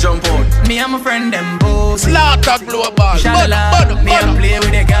 everything jump out. Me and my friend them both Slaughter global. Shalala, me and play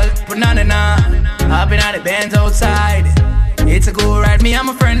with a girl. Banana, hopping out the Benz outside. It's a cool ride, me and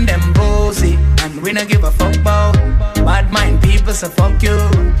my friend them bossy. And we don't give a fuck about bad mind people, so fuck you.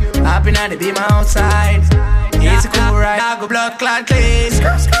 Hopping out the beam outside. It's a cool ride, I go blood clot clean.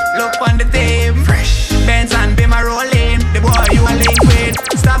 Look on the team, fresh Benz and beam a rolling. The boy you a link with,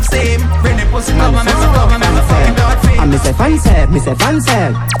 stop same. Bring the pussy cover, make a fucking blood fit. I miss a fancy. I miss a fancy.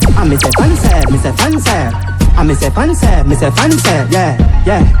 I miss a fancy, yeah.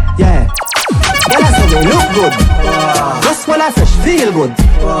 Girl, I say we look good. Just when I say she feel good.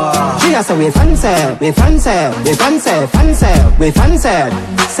 She a say we fancy.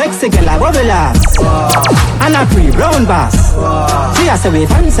 Sexy girl a bubble ass. And a pre-brown bass. She a say we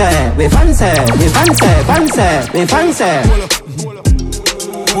fancy.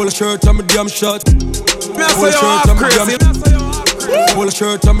 Pull a shirt on my damn shot. Pull a shirt on my damn shot. Pull a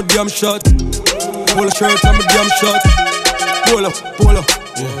shirt on my damn shot. Pull a shirt on my damn shot. Pull up.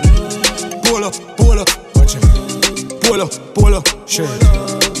 Pull up, watch it. Pull up, shirt.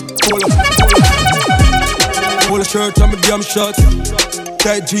 Pull a shirt on my damn shot.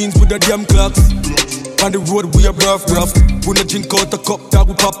 Tight jeans with the damn clocks. On the road we are rough. We no drink out a cup, that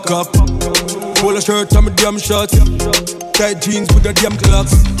we pop cup. Pull a shirt on my damn shot. Tight jeans with the damn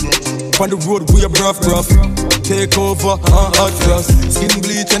clocks. On the road we are rough. Take over, hot cross. Skin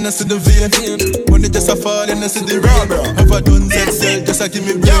bleach and I see the vein. Money just a fall and I see the rain. Have a done that just a give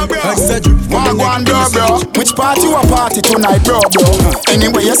me brain. I said you one bro. Which party you a party tonight, bro?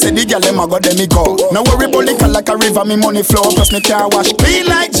 Anyway, you say the girl them a go, them me go. No worry about liquor like a river, me money flow. Plus me car wash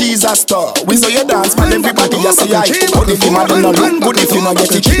clean like Jesus store. We saw you dance, man, everybody you see I. But if you don't look good, if you don't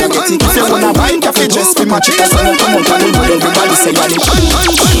get it, you get it. If you wanna buy cafe, just be match it. So you come out and everybody say I need.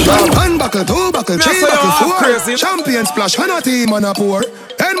 One buckle, 2 buckle, 3 buckle, 4. Champion splash, when a team on a pour.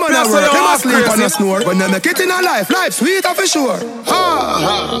 And man a work, them a sleep and a snore. When they make it in a life sweet for sure.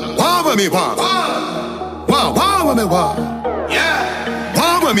 Wah with me wah. Wah with me wah. Yeah.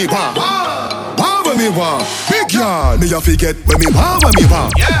 Wah with me wah. Wah with me wah. Big yard, me a forget when me wah with me wah.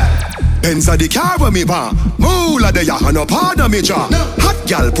 Yeah. Benz a the car with me wah. Moolah the ya and no pardon me jaw. Hot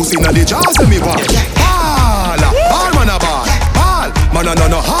gal pussy na the jaws of me wah. Ball man a ball. Man, I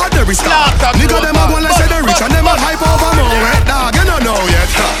no hard every start. Nigga, them a wanna say they rich and them a hype over more. Dog, you don't know yet.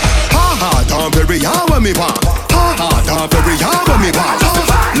 Don't very hard when me want. Don't very hard when me want.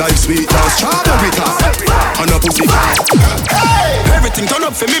 Life sweet as strawberry top. And a pussy cat. Everything turn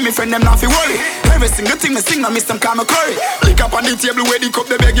up for me friend them not fi worry. Every single thing me sing, I miss them call me curry. Lick up on the table where the cup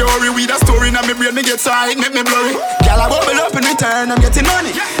they beg you hurry. With a story now me brain me get side, make me blurry. Girl I bubble up in return, I'm getting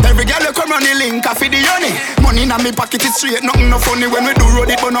money. Every girl you come on the link, I feed the honey. Money in my pocket is straight, nothing no funny. When we do road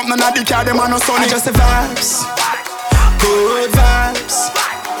it, but up none of the car them are no sunny. Just the vibes, good vibes.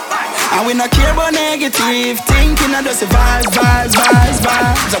 And we not care about negative thinking, I just the vibes. I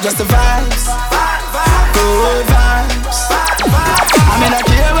just the vibes, good vibes. I mean I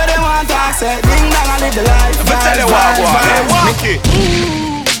care what they want. can't talk, say ding dong and live the life. Let me tell you what, Mickey.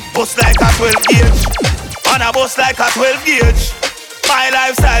 Bust like a 12 gauge, and a bust like a 12 gauge. My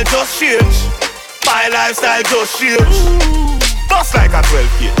lifestyle just change. My lifestyle just change. Bust like a 12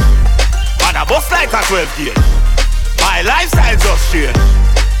 gauge, and a bust like a 12 gauge. My lifestyle just change.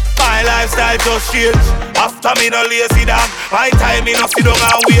 My lifestyle just change. After me no lazy dog, my time me no sit down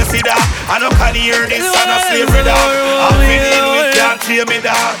and waste it dog. I no can hear this and no slavery dog. I'm feeling we can't cheer me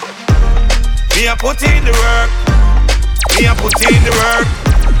dog. Me a put in the work. Me a put in the work.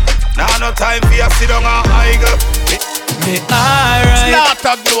 Now no time for you sit down and idle. Me alright.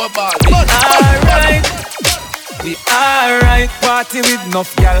 Slaughter global. Me alright. We alright. Party with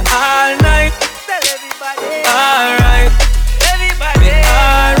enough y'all all night. Tell everybody. Alright. Everybody. Me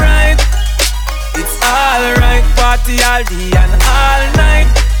alright. It's alright. Party all day and all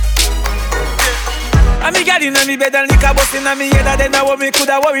night. And me got in me bed and liquor bust in me head. Then I what me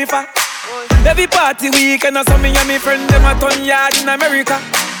coulda worry for. Every party weekend or something and me friend them a ton yard in America.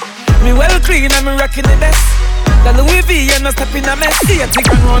 Me well clean and me rocking the best. The Louis V and no step in a mess. See a tick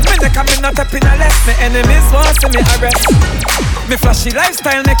and run when they come in not step in a less. My enemies want to me arrest. Me flashy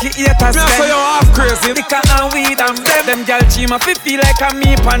lifestyle make it haters spend. So you half crazy. Liquor and weed and them gal cheam up feel like a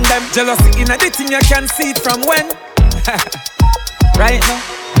me pan them. Jealousy in a the thing you can see it from when. Right now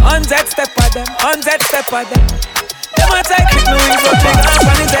 100 step of them, 100 step of them. Them a take it no wings but big ass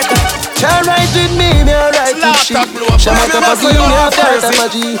and it's better. She right with me right with she. She might have a G, me a fat of a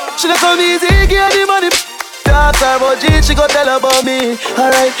G. She don't come easy, give the money. Talk her about G, she go tell about me.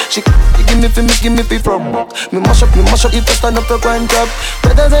 Alright, she give me fi from me mash up if I stand up for one job.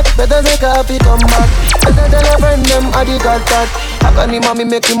 Better say coffee come back. Better tell a friend them I the got that. I can him mommy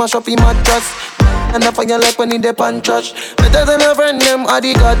make him mash up him mattress. And I fire like when he dey pan trash. Better than a friend them I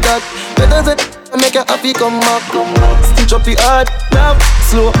the got that. Better say make you happy come back. Stitch up the hard, love,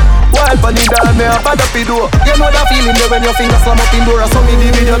 slow. Wild pon the down, me a bad up the door. You know that feeling there when your finger slam up in door. I saw me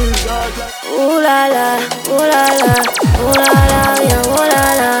the video. Ooh la la, ooh la la, ooh la la, yeah, ooh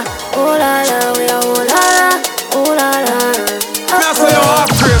la la, ooh la la, yeah, ooh la la, ooh la la. Now say you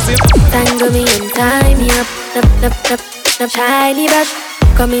half crazy. Tangle me and tie me up, nap shiny brush.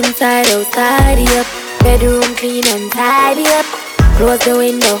 Come inside, outside up. Bedroom clean and tidy up. Close the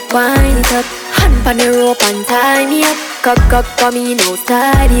window, wind it up. Hand on the rope and tie me up. Come in,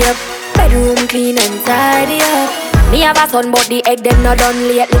 outside up. Bedroom clean and tidy up. Me have a son, but the egg them not done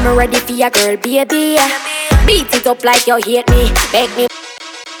lately. Me ready for your girl, baby. Beat it up like you hate me. Beg me.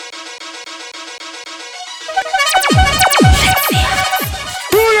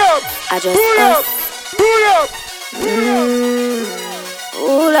 I just pull up.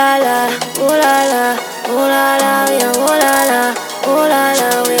 Ooh la la, ooh la la, ooh la la, yeah, ooh la la, ooh la la,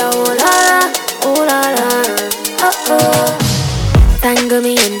 yeah, ooh la la, ooh la la. Oh. Tangle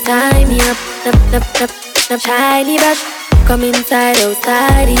me and tie me up, nap shiny brush. Come inside,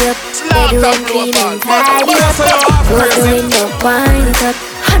 outside up. Bedroom clean and tidy up. Close the window, wind it up.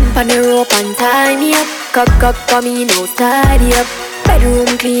 Hand on the rope and tie me up. Come in, outside up.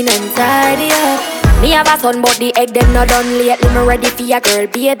 Bedroom clean and tidy up. Me have a son, but the egg them not done lately. Me ready for your girl,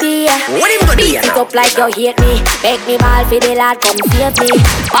 baby. What him gonna do? Beat it up like you hate me. Make me ball for the lad, come save me.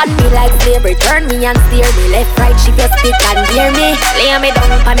 On me like slavery, turn me and steer me. Left, right, shift your stick and hear me. Lay me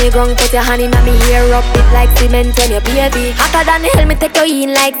down on the ground, put your hand in me hair. Up it like cement when you baby. Hotter than hell, me take you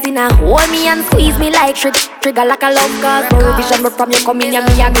in like sinner. Hold me and squeeze me like trigger like a love cause. No vision, but from you come in,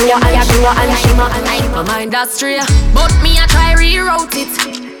 me a grow and shimmer. My mind that's straight, but me a try reroute it.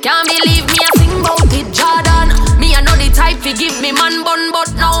 Can't believe me a sing about it, Jordan. Me a know the type fi give me man bun,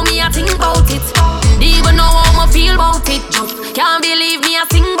 but now me a think about it. Even know how me feel about it. Just can't believe me a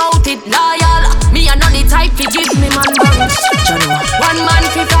sing about it, loyal. Me a know the type fi give me man bun. One man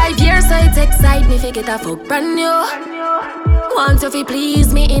fi 5 years, so it excite me fi get a fuck brand new. Want you fi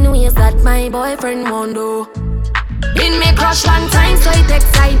please me in ways that my boyfriend won't do. Been me crush long time, so it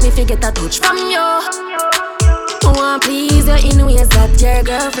excite me fi get a touch from you. Want please you in ways that your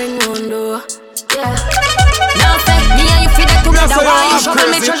girlfriend won't do. Yeah. Now say me and you feel that together. Why you struggle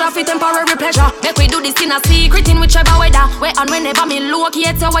me treasure for temporary pleasure? Make we do this in a secret in whichever weather. Where and whenever me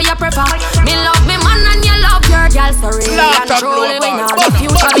locate you where you prefer. Me love me man and you love your girl. So really and truly we know the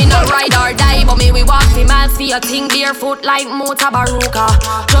future. Me not ride or die, but me we walk the miles for your thing barefoot like Mota Baruka.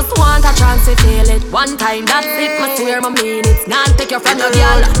 Just want a chance to feel it one time. That's it, me swear me mean it. Not take you from your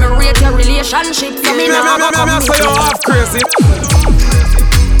girl. Me rate your relationship. So me not come so you half crazy.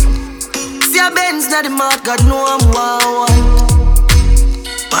 See a Benz na the mark, God know I'm wow.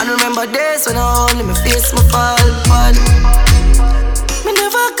 Man remember days when I only me face my fall. Me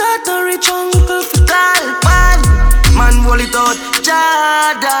never got no rich uncle for call pan. Man roll it out.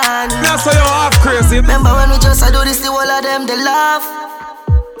 Jordan. That's why you half crazy. Remember when we just do this, the whole of them they laugh.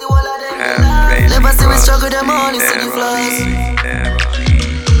 The whole of them they laugh. Never see we struggle, them only see the flaws.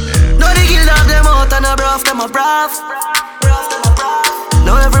 No they kill off them out and a bruv them a bruv.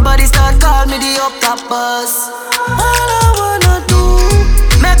 Now everybody start call me the up top boss. All I wanna do,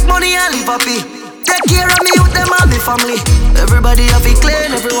 make money and live happy. Take care of me with them and me family. Everybody have it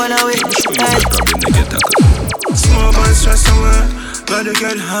clean, everyone away. Small boy stress away. Gotta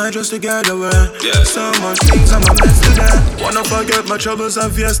get high just to get away. Yeah. So much things I'm a mess today. Wanna forget my troubles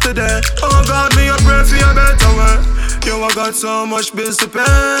of yesterday. Oh God, me a pray for a better way. Yo, I got so much bills to pay.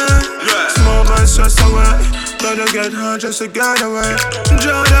 Yeah. Small boy stress away. Gotta get high just to get away.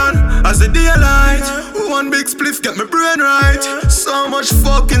 Jordan, as the daylight, one big spliff get my brain right. So much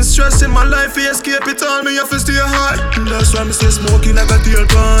fucking stress in my life, we escape it all, me have to stay high. That's why me stay smoking like a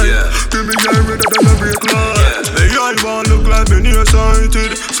tailpipe. Give me get rid of them a break light. Me I want look like me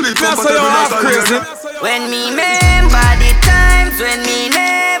nearsighted. Sleep on my crazy. When me remember the times when me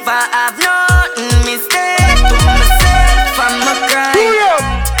never have nothing, me stay to myself from my crime. Pull up,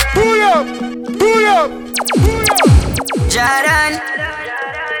 pull up, pull up. Jordan,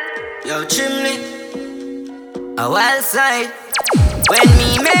 yo chimney, a wild side. When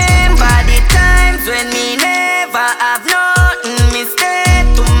me remember the times when me never have nothing, me stay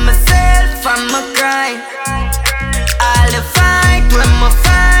to myself from my crime. All the fight when me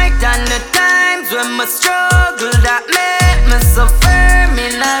fight and the times when me struggle that make me so firm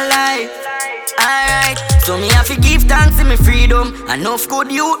in a life. Alright, so me have to give thanks to me freedom. Enough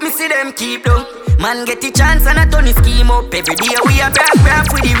good youth me see them keep them. Man get the chance and I turn the scheme up. Every day we a brap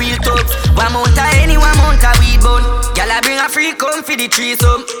with the real thugs. One mount a any, one mount a weed bun. Y'all a bring a free come for the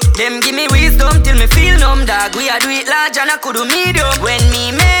threesome. Them give me wisdom till me feel numb, dog. We a do it large and I could do medium. When me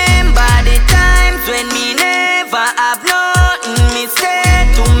remember the times when me never have nothing, me say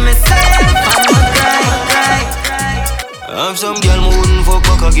to myself, I'm a cry. I have some girl who wouldn't fuck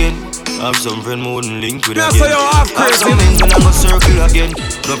back again. I have some friend who wouldn't link with again. I have some men when I go circle again.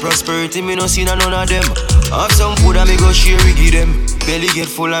 No prosperity, me no see none of them. I have some food and me go share with them. Belly get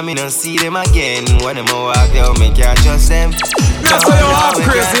full and me no see them again. When them a walk there, me can't trust them. That's why you half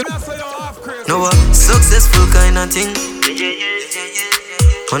crazy. No successful kind of thing.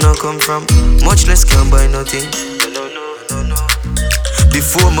 When I come from, much less can buy nothing.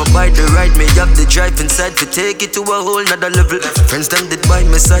 Before me buy the ride, me have the drive inside to take it to a whole nother level. Friends them did buy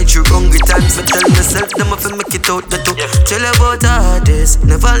my side through hungry times. Me tell myself them if I make it out the two. Tell about hardest,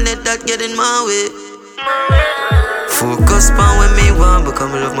 never let that get in my way. Focus on when me want,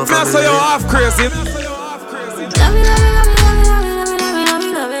 become love my family. That's why you half crazy. When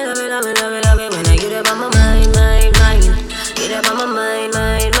I get up on my mind,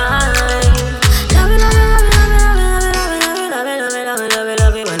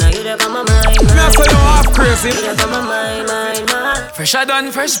 get up on my mind. That's why you half crazy. Fresh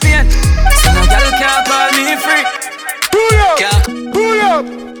done, fresh paint. So no girl can't call me free. Pull up.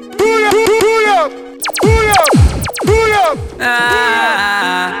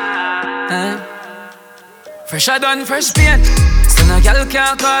 Fresh done, fresh paint. So no girl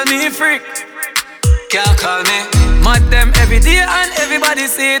can't call me free. Can't call me. Mad them every day and everybody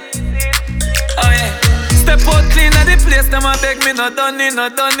see it. Oh yeah. Step out clean at the place, them a beg me not done it. Do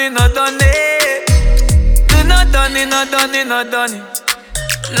not done it.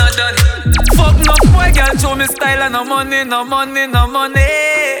 Fuck no boy, girl, show me style and no money. Them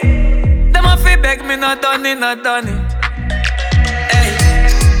a fi beg me not done it. Hey,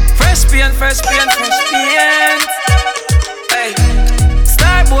 fresh paint. Hey,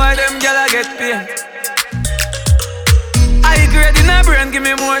 star boy, them gyal a get paid. I grade in a brain, give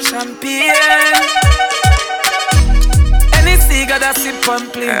me more champagne. Anything gotta sip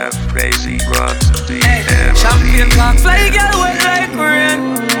and play. Krazy rocks the champagne cock fly, girl, wet like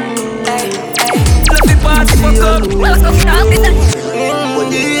rain. Love the party, fuck up.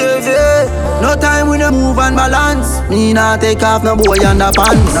 No time we no move and balance. Me not take off no boy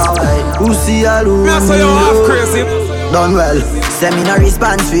underpants. Who see alone? That's why you half crazy. Done well. Send me no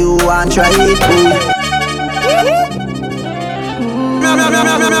response for you and try it, boy.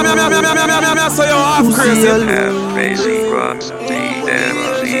 That's why you half crazy. Krazy rocks the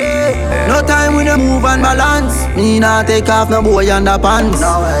No time we no move and balance. Me not take off no boy underpants.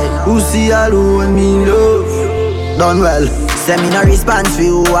 Who see alone? Me love. Done well. Send me no response for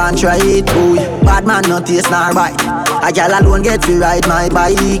you and try it, boy. Bad man no taste nor bite. A gal alone get to ride my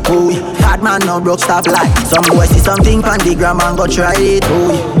bike, boy. Bad man no broke stop light. Some boy see something pan the gram and go try it,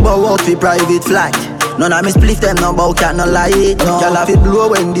 boy. Bow out for private flight. None of me split them no bow cat no light. No. Gal have it blow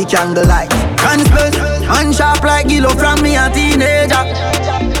when the candle light. Can split, man sharp like Gillo from me a teenager.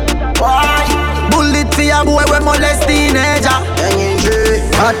 Why? Bullet for a boy when molest teenager.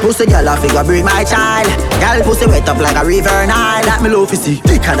 Hot pussy girl a figure bring my child. Girl pussy wet up like a river Nile. That me love to see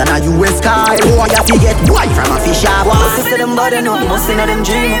thicker than a US sky. Boy a fi get boy from a fish shop. Pussy say them body no, must in a them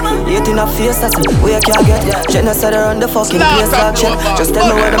dream. Yet in a face that's we can't get. Genocide around the fucking place like shit. Just tell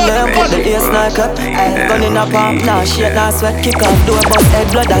me where them there, put the ears like up. Ay, gun in a palm, nah shit, nah sweat. Kick off, do a bust head,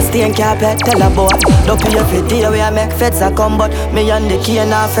 blood and stain carpet. Tell a boy, don't be every day we a make feds a come, but me and the key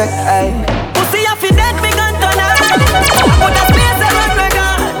and a fret. Ay. Pussy a fi dead, me gun turn on. Put a space around me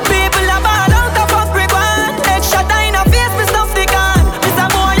gun. People a ball out a fuck rig one. Headshot in a face, me stuff the gun. Mr.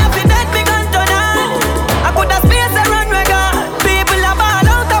 Boy a fi dead, me gun turn on. I put a space around me gun. People a ball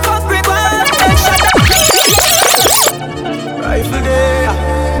out a fuck rig one. Headshot. Rifle there,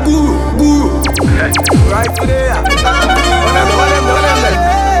 guru, guru. Rifle there.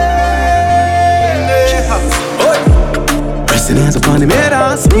 Pressing hands upon the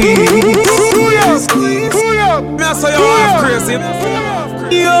metal, squeeze, squeeze, squeeze. Me I say you half crazy.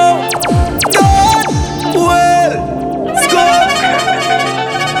 Yo, God, well, score.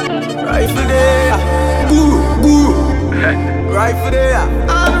 Rifle there, guru, guru. Rifle there.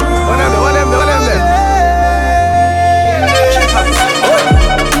 One of them.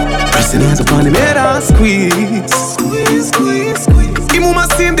 Pressing hands upon the metal, squeeze, squeeze, squeeze, squeeze. You move my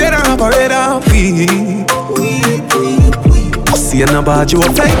steam dead and operator, we. Pussy and a bad, you a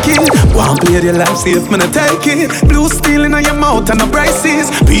fake it. One play your life, see if me not take it. Blue steel in your mouth and the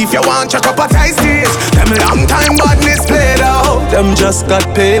braces. Beef you want, check up a tight stage. Them long time badness played out. Them just got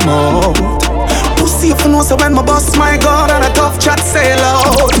paid more. Pussy if you know so when my boss my God and a tough chat sail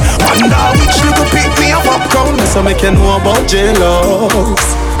out. Wonder which little pick me up popcorn. So make you know about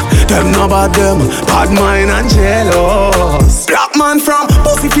jealous. Them no bad them, bad mind and jealous. Black man from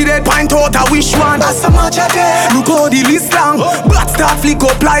pussy fi dead pint out a wish one. That's so much a day. Look how the list long. Black start flick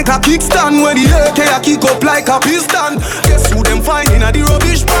up like a kickstand. When the AK a kick up like a piston. Guess who them find in a the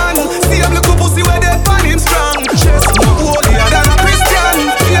rubbish pan. See them little pussy where they pan him strong. Chest more holier than a Christian.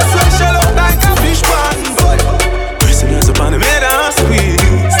 Face where shell out like a fish pan. Prisoners upon the made and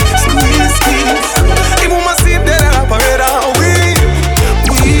squeeze, squeeze, squeeze. Even my sleep dead and operator.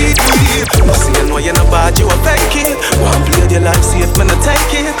 Pussy, I know you're not bad, you a fake it. One play your life, see if me not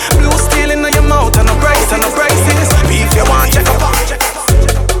take it. Blue steel in your mouth and a brace and a braces. Beef you want, check up on, check up on.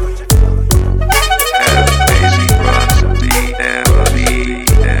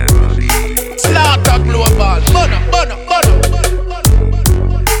 Slaughter global, burn up.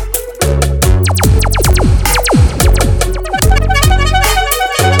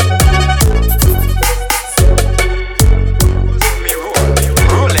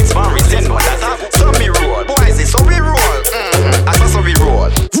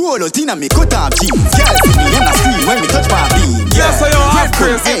 Roll out inna me cut off jeans. Girl see me and I scream when me touch my beam. Yeah, so you half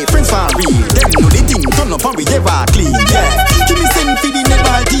crazy. Hey, friends for real. Them know the thing turn up and we ever clean. Yeah, give me send for the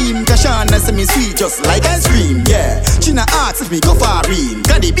netball team. Kashana say me sweet just like ice cream. Yeah, China asks if me go for real.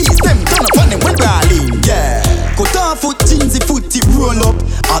 Got the beast them turn up on them when brawling. Yeah, cut off foot jeans, the foot it roll up.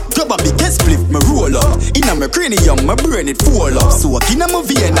 I grab a big split me roll up. Inna me cranium my brain it fall up. So inna my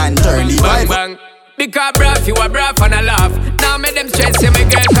vein and turn the vibe. Because bruv, you a bruv and a laugh. Now make them stress you, my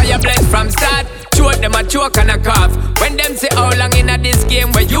girl, cause you blessed from start. Choke them a choke and a cough. When them say how long in a this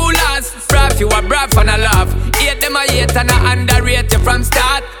game where you lost. Bruv, you a bruv and a laugh. Hate them a hate and a underrate you from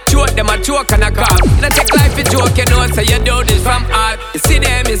start. Choke them a choke and a cough. You don't take life a joke, you know, so you do this from heart. You see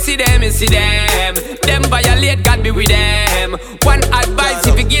them, you see them, you see them. Them violate, God be with them. One advice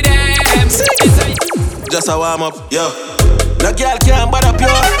if you give them. Just a warm up, yo. No girl can't bad up, yo.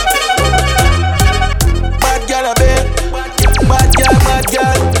 Bad girl a bit. Bad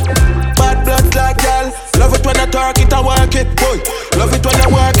girl. Bad blood like girl. Love it when I talk it and work it, boy. Love it when I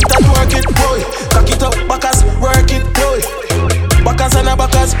work it and work it, boy. Cock it up, backers, work it, boy. Backers and a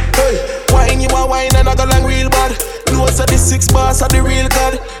backers, hey. Wine you a wine and I go long real bad. Nose of the 6 bars of the real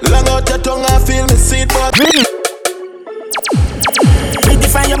God. Long out your tongue I feel me seed bud.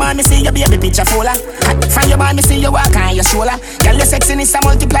 Find your man, me see your baby picture fuller. Find your man, me see you walk on your shoulder. Girl, your sexiness a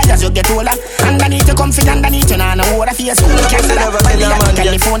multiply as you get older. Underneath you comfy, underneath you nah no water for your school. Canada,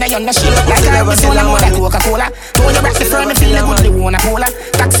 California, you're the shit. Like I was on a more than Coca-Cola. Throw your back the front, me feel good, you wanna polar.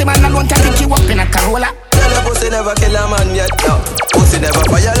 Taxi man alone can pick you up in a Corolla. Girl, your pussy never kill a man yet, no. Pussy never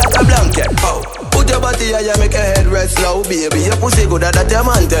fire like a blanket, oh. Put your body here, you make your head rest slow. Baby, your pussy good at that your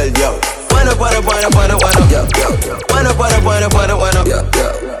man tell you. Wind up, wind up, wind up, wind up, wind up, yeah, yeah. Wind up, wind up, wind up, wind up, wind up, yeah,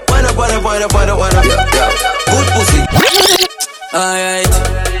 yeah. Wind up, wind up, wind up, wind up, wind up, yeah, yeah. Good pussy. Alright,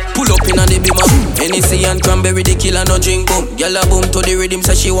 pull up in a the beamer. Hennessy and cranberry, the killer no drink boom. Girl a boom to the rhythm,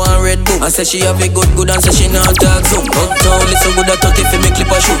 say she want red boom. I say she have a good and say she not talk zoom. Uptown, listen good at 30 fi me clip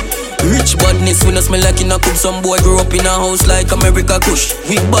a shoot. Rich badness, we no smell like in a cup. Some boy grew up in a house like America Kush.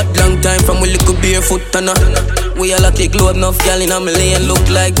 We bad long time from we little barefoot and we all a take load enough gal in a million. Look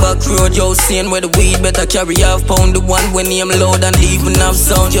like back road, yo, seeing where the weed better carry half pound. The one when name loud and even have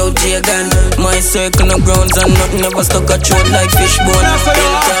sound. Yo, Jagan, my circle no grounds and nothing ever stuck a throat like fishbone.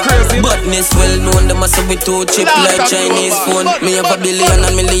 Badness well known, them a say we too cheap like Chinese phone. Me have a billion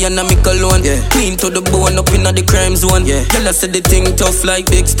and million and me cologne. Clean to the bone, up in the crime zone. Girl I said the thing tough like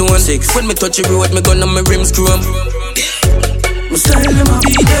big stone. When me touch the road, me gun on my rims chrome. My style them a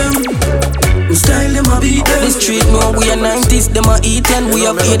beat them. My style them a beat them. The street more we are 90s, them a eat and we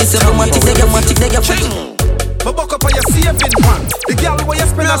have 87 matic. They get free. My buck up on your saving pan. The girl where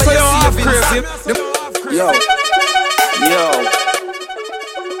you spend all your savings. Yo.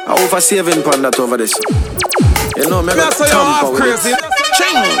 I over saving pan that over this. You know me got tamper with it.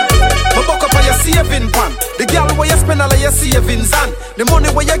 Ching. My buck up on your saving pan. The girl where you spend all of your savings and the money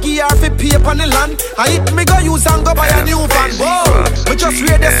where you give her for pay upon the land. I hit me go use and go buy a new van. Whoa, me just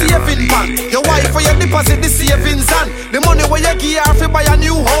read the saving pan. Your wife for your deposit the savings and the money where you give her for buy a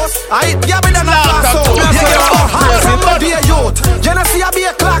new house. I hit give me the class out. You get a house and be a yacht. You know see I be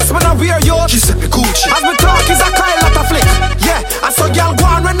a clocks when I wear yacht. She said the Gucci. As me talk is a Kyle at a flick. Yeah, I saw girl go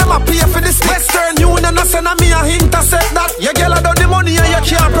on when them a pay for the Western Union a send me a intercept that. Your girl a done the money and you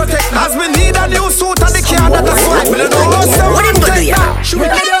can't protect that. As me need a new suit and the car that a swipe. Me don't know what him gonna do ya?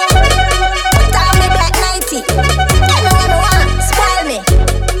 Put on me black 90. Get me what me want, spoil me.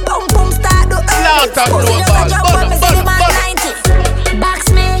 Boom boom start do earth. Pussy just a jump on me, see the man 90.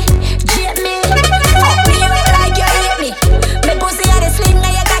 Box me, jape me, fuck me out like you hate me. Me pussy a the sling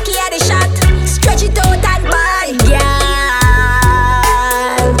and your cocky a the shot. Stretch it out and buy, girl.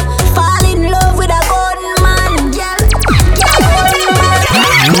 Fall in love with a gunman, girl.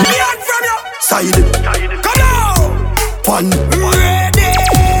 Side. One. Ready.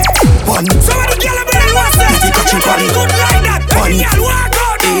 One. Somebody get a bell, what's that? Good like that. One. Girl, walk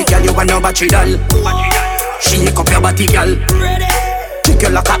out. Hey, girl, you want no battery doll. Shake up your body, girl. Ready. Kick you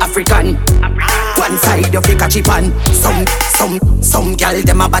like a African. One side you fake a chip on. Some girl,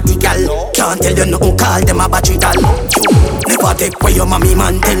 them a body girl. Can't tell you nothing, call them a battery doll. You never take away your mommy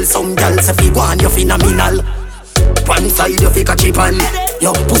man. Tell some girls if you want you phenomenal. One side you fake a chip on.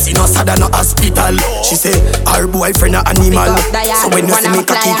 Your pussy no sad no hospital. She say her boyfriend a animal. So when you see me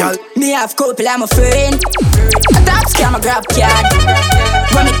cocky girl, me have couple I'm a friend. A top scam a grab card.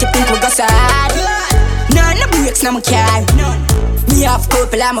 When me think we go sad. None no breaks no my car. Me have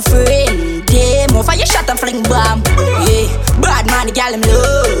couple I'm a friend. Them off your shot and fling bomb. Yeah, bad man the gal him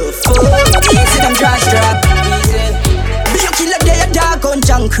love. Easy them trash drop. Be a killer day a dog on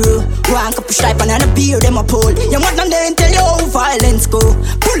junk crew. One cup of stripe and a beer them a pull. You want them there and tell you how violence go.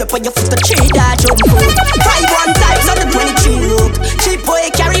 Pull up on your foot to trade that jump food. 5 1 times on the 23 look. Cheap boy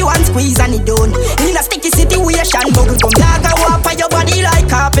carry one squeeze and it done. In a sticky situation, bubble gum dog a walk on your body like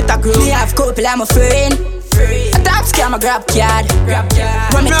carpet a grow. Me have couple I'm a friend. A top scam a grab card.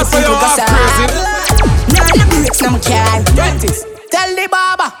 When me keep people go sad. None the breaks no my car. Tell the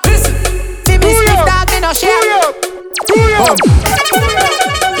barber. See me stick dog me no share. Tell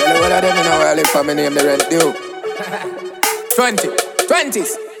you what I didn't know where I live for me name the rent due.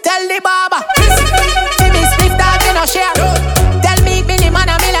 20s. Tell the barber. See me spliff dog me no share. Tell me Billy man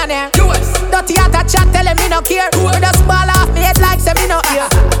a millionaire. Dirty at a chat tell him me no care. With a small off me head like say me no ear.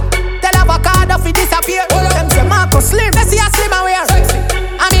 Tell avocado fi disappear. Them say Marco slim. Let's see a slim aware.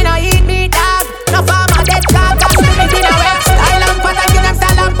 I mean no eat me dog. No farmer dead dog. Cause me me dinner wear. Style and pattern give them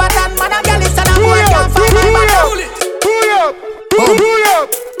style and pattern. Man a girl is and a boy can't find my bottom. Pull up.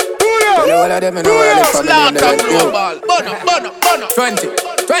 Tell you what I did, me know where I live for me name the rent due. Bono.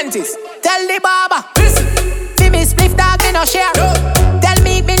 20s. Tell the barber. See me spliff dog me no share. Tell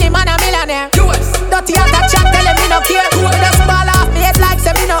me Billy man a millionaire. Dirty at a chat tell him me no care. With a small off me head like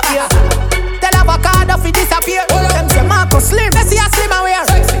say me no ear. Tell avocado fi disappear. Them say Marco slim. Let's see a slim aware.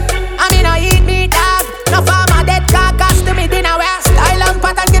 I mean no eat me dog. No farmer dead carcass to me dinner wear. Style and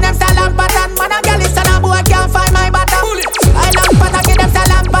pattern give them style and pattern. Man a girl is and a boy can't find my bottom. Style and pattern give them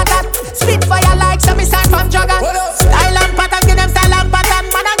style and pattern. Spit fire like some sign from jogger. Style and pattern give them style and pattern.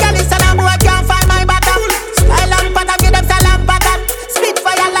 Man a girl is and a boy can't find my bottom. Style and pattern give them style and pattern. Spit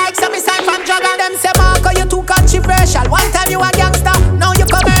fire like some sign from jogger. Them say Marco you too controversial. One time you a gangster.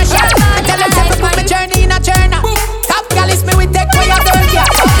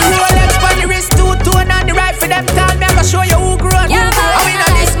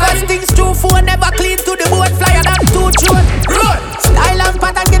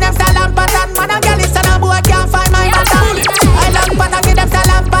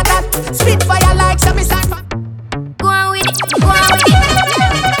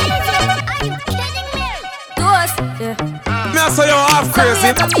 half crazy. So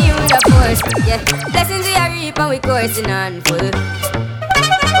we come here with a force, yeah. Blessings we are reap and we coursing on full.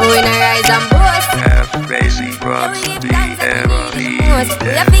 Oh, in a rise and boast. Krazy rocks the ME. We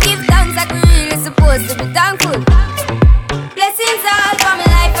have to give thanks like we really supposed to be thankful. Blessings all for my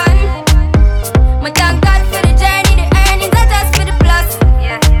life and my thank God for the journey, the earnings are just for the plus.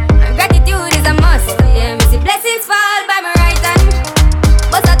 Yeah, and gratitude is a must. Yeah, me see blessings fall by my right hand.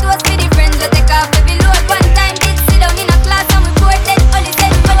 But I toast for the friends that take off every load. One time did sit down in a class and we poured then only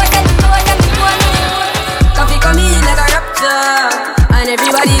said power then more than before. Coffee come in like a rapture and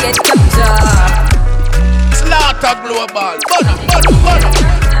everybody get captured. Slaughter global, bono.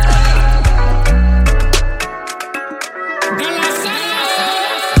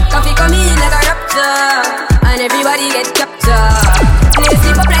 Coffee come in like a rapture and everybody get captured. Play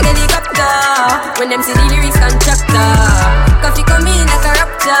sleep up like a helicopter when them see the lyrics contractor. Coffee come in like a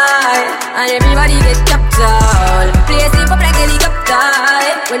rapture and everybody get captured. Play sleep up like a helicopter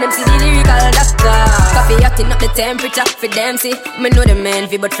when them see the lyrical doctor. Coffee hotting up the temperature for them see. Me know the man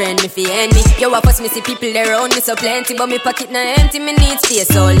fi but friend me fi enemy. Yo I me see people around me so plenty but me pocket na empty. Me need space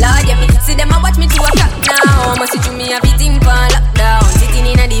so large yeah me see them a watch me to a clock now. Must see me have it in for lockdown. Sitting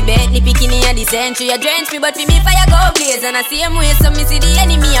in a the bed, the bikini and the century. I drench me but for me fire go blaze. And I see him way so me see the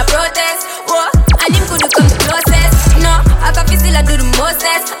enemy a protest. Oh, and him could come closest. No, I can still I do the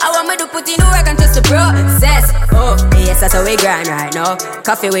mostest. I want me to put in the work and trust the process. Oh, yes that's how we grind right now.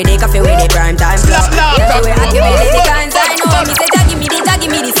 Coffee with the prime time flow. Yeah, we accumulate the kinds I know. Me say give me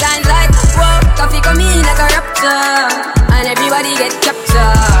the signs like whoa. Coffee come in like a rapture and everybody get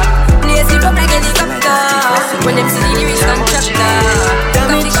captured. Play sleep up like a helicopter when them see the lyrics contractor.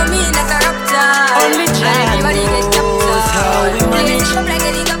 Coffee come in like a rapture and everybody get captured. Play sleep up like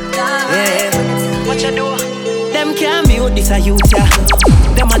a helicopter. Yeah, what you do? Them can't mute this a youth, yeah.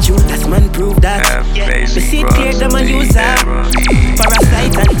 Them a Judas man prove that. Me see clear them a user.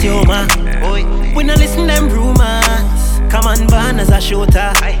 Parasite and tumor. We no listen them rumors. Come on, born as a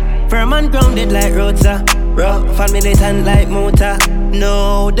shooter. Firm and grounded like rotor. Rough and militant like motor.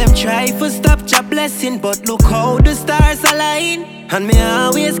 No, them try to stop your blessing, but look how the stars align. And me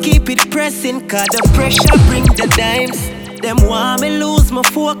always keep it pressing, cause the pressure bring the dimes. Them want me lose my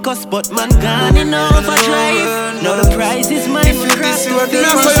focus, but man gone in overdrive. Now the prize is mine. If you this you are the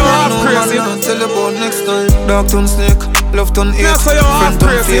first one, no man don't tell about next time. Dog turn snake, love turn hate, friend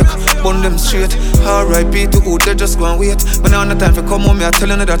turn fake, bun them straight. R.I.P. to who they just go and wait. But now no time for come home, me I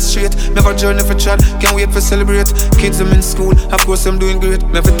telling you that straight. Never journey for chat, can't wait for celebrate. Kids them in school, of course I'm doing great.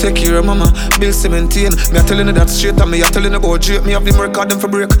 Me have to take care of mama, bill 17. Me I telling you that straight, and me I telling you about Drake. Me have them record them for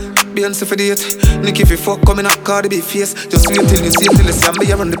break. Beyonce for date, Nick if you fuck coming up Cardi B face. Just wait till you see it till you see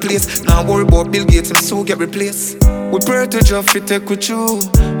me around the place. Now worry about Bill Gates, him soon get replaced. We pray to Jah fi take with you.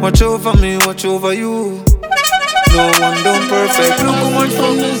 Watch over me, watch over you. No one done perfect. Look how much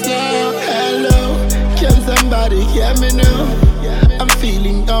from this day. Hello, can somebody hear me now? I'm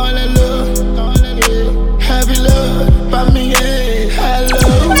feeling all alone. Heavy love, by me, yeah.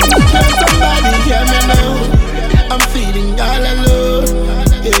 Hello, can somebody hear me now? I'm feeling all alone.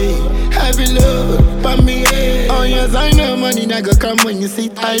 Heavy love, by me, yeah. Oh yes, I know money not gonna come when you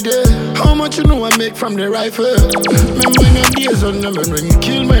sit idle. How much you know I make from the rifle? Remember when your days on them when you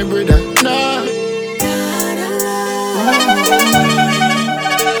kill my brother? Nah.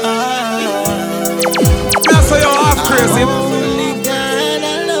 That's how you're half crazy.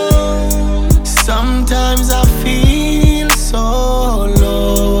 Sometimes I feel so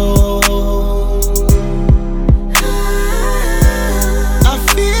low. I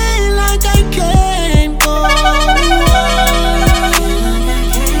feel like I can't go.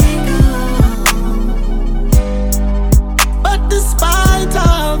 But despite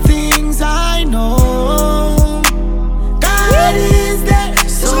all things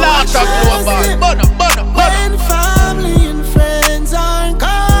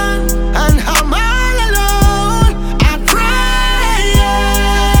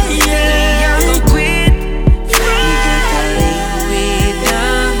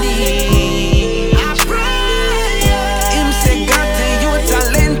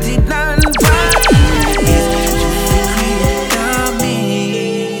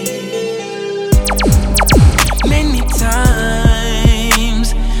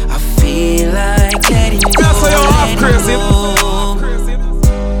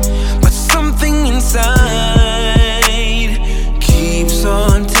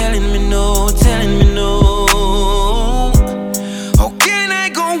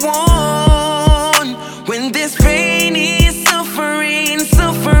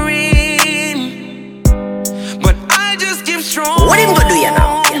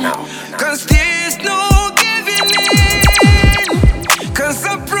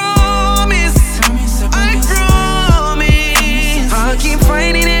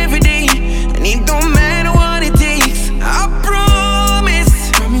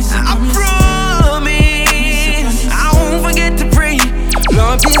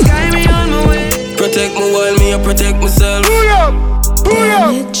One piece carry me on my way. Protect me while me, I protect myself.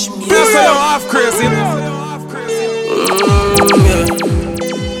 Yes, I off crazy. Yeah.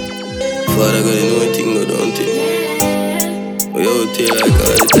 Father God, you know one thing, no don't it? We out here like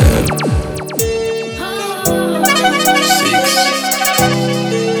all the time.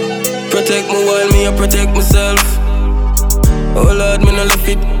 6. Protect me while me, I protect myself. Oh Lord, me no left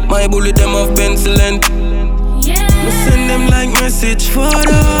it. My bullet them off pencilent. Me send them like message for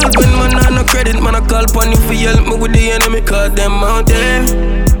the when man on no credit, man I call upon you for help me with the enemy, cause them out there.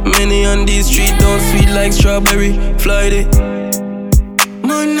 Many on these streets don't sweet like strawberry, fly it.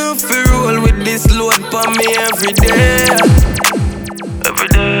 Man I feel roll with this load upon me every day. Every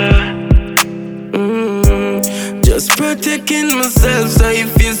day. Just protecting myself, so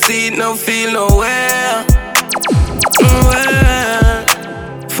if you see it, no feel nowhere.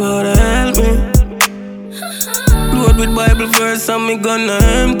 Father help me. Load with Bible verse and me gonna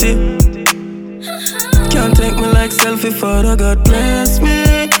empty. Can't take me like selfie, Father God bless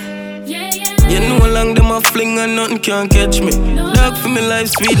me. You know long them a fling and nothing can catch me. Dog for me life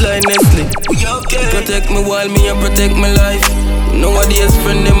sweet like Nestle. Protect me while me and protect my life. Nowadays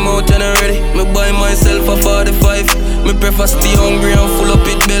friend them out and already. Me buy myself a 45. Me prefer stay hungry and full up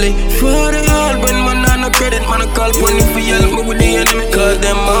it belly. For the all when man on no credit, man I call upon you for help me with the enemy, cause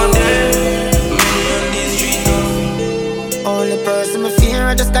them out there. Only person me fear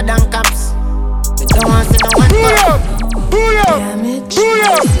I just got down cops. Me don't want to see no one go. Damage.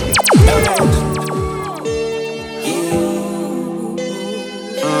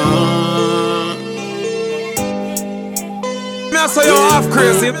 Me I say you half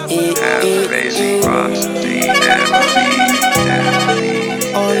crazy. Krazy Cross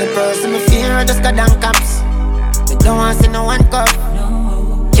Only person me fear I just got down cops. Me don't want to see no one go.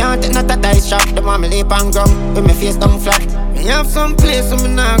 Can't take not a dice shot. The want me lay on ground with my face down flat. Me have some place so me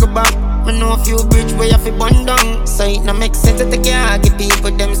nah go back. Me know a few bridge where you fi burn down. So it no make sense to take your argue people.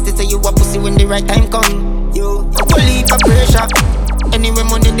 Them still say you a pussy when the right time come. You will leave a pressure. Anyway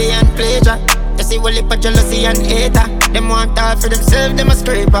money they and pleasure. You see will leave a jealousy and hater. Them want all for themselves, them a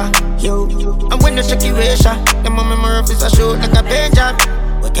scraper. You and when the shaky ratio, them on my mirror is a shoot like a paint job.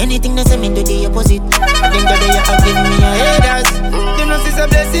 But anything they say me do the opposite. I think that they are giving me a haters. You know it's a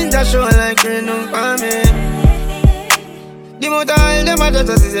blessing to show like rain on for me. The motor all them a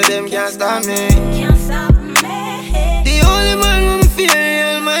just say them can't stop me. The only man who me fear is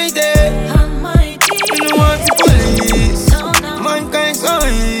Almighty. You know what the police. Mankind so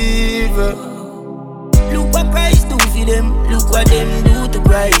evil. Look what Christ do for them. Look what them do to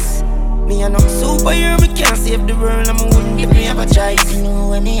Christ. Me a no superhero, me can't save the world, and me wouldn't give me have a choice. You know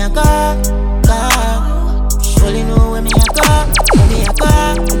where me a go. Surely know where me a go. Where me a go.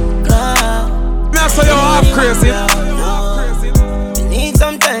 Me I say you half crazy. Me need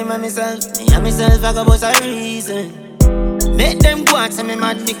some time on myself. Me and myself I go bust a reason. Make them go and say me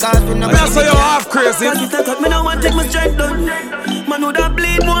mad because we no. Me I say you half crazy. Me no want take my strength done. Man would have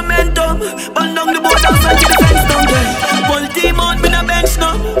bleed momentum. Burn down the boat outside to the fence down there. One team out, me no bench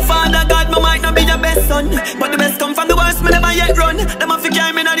now. Father God, me might not be the best son, but the best come from the worst, me never yet run. Them have to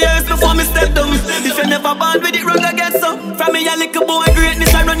carry me in the earth before me step down. If you never born with it wrong, I get some. From me a little boy,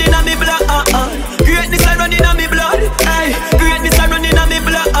 greatness I running on me blood. Greatness I running on me blood. Hey, greatness I running on me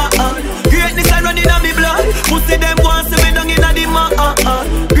blood. Greatness I running on me blood. Pussy them want to me down in the mud.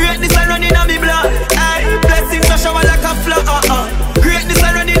 Greatness I running on me blood. Hey, blessings I shower like a flood. Greatness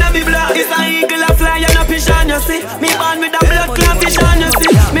I running on me blood. It's an eagle a fly and a fish on you see. Me born with a blood clot fish on you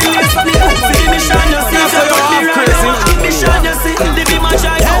see. Me lace on the hook for the mission you see. Just put me right now on mission you see. The be my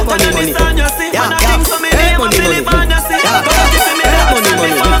child out and the mission you see. When I think so me name and me live on you see. Come on give me that and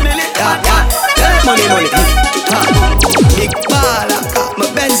me family. Money. Big baller, got my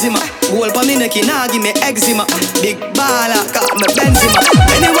Benzema. Goal for me neck, nah give me eczema. Big baller, got my Benzema.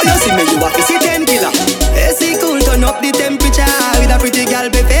 Anyway you see me, you have to see 10 killer. AC cool, turn up the temperature. With a pretty girl,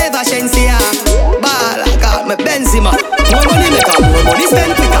 be favor Shensia. Baller, got my Benzema. More money make up, more money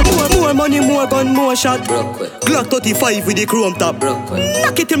spend quicker. More money, more gun, more shot. Glock 35 with the chrome top.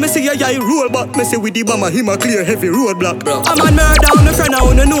 Knock it till me see a guy roll back. Me see with the bomber, him a clear heavy roadblock. A man murder on a friend, I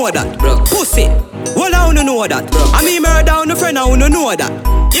wanna know that. Pussy, well I wanna know that. I mean murder on a friend, I wanna know that.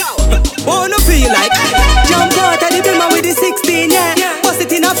 Yo, wanna feel like jump out of the bimmer with the 16, yeah. Bust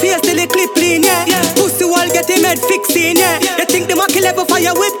it in a face till the clip clean, yeah. Pussy wall get him head fixing, yeah. You think them a kill ever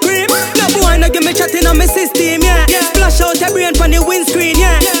fire with cream? No boy no give me chatting on my system, yeah. Splash out your brain from the windscreen,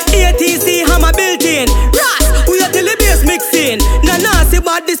 yeah. ATC hammer built in. Ras, we are till the bass mixing. Nah, see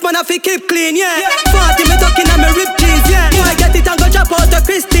bad this man a fi keep clean, yeah. 40 me talking on me rib cheese, yeah. Boy get it and go drop out to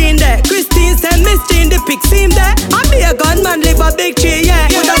Christine there. Christine send Miss Jean the pic seam there. I be a gunman live a big tree, yeah.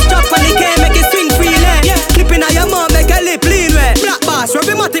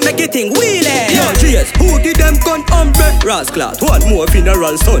 take it thing, wheel it. Yo, cheers, who did them gun umbre? Rasclat, one more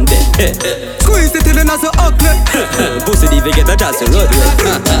funeral Sunday. Squeeze it in the nozzle ugly. Pussy diva get a chance to road.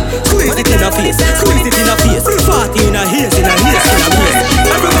 Squeeze it in a face, squeeze it in a face. Party in a haze, in a haze, in a haze.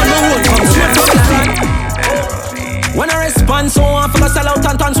 Everyone know what comes sweat up. When I respond, so on for the sell out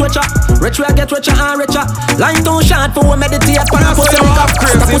and turn switcher. Rich we get richer and richer. Line too short for we meditate on a pussy make up.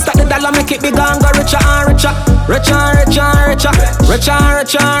 Stop the dollar make it bigger and go richer and richer. Richer and richer and richer. Richer and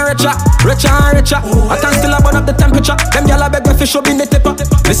richer and richer. Richer and richer. I can still burn up the temperature. Them gyal a beg me fish up in the tipper.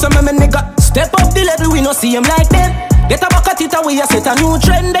 Listen me nigga, step up the level we no see him like them. Get a bucket it away, a set a new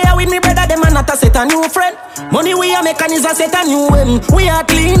trend. They are with me brother, them and not a set a new friend. Money we a make and is a set a new one. We are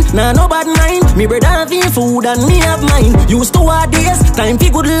clean, nah no bad mind. Me brother have him food and me have mine. Used to our days, time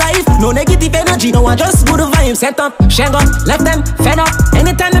for good life. No negative energy, no I just good vibes. Set up, shang up, left them fed up.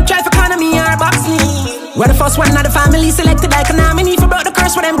 Anytime them try for economy or box me. We're the first one of the family selected like an army. For broke the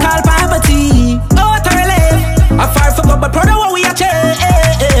curse what them call poverty. Oh to relive, I far for God but proud of what we achieve.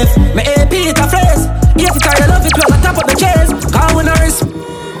 Me AP it a phrase. If you tired love it, well on top of the chairs. Call when I risk.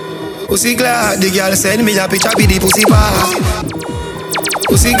 Pussy glad, the girl send me a picture with the pussy pass.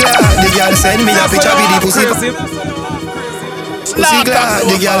 Pussy glad, the girl send me a picture with the pussy pass. Pussy glad,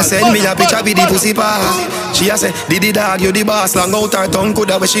 the girl send me a picture with the pussy pass. She a say, Diddy dog, you the boss. Long out her tongue,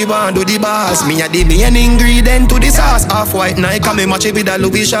 coulda where she want do the boss. Me a the main ingredient to the sauce. Half white Nike, and me match it with a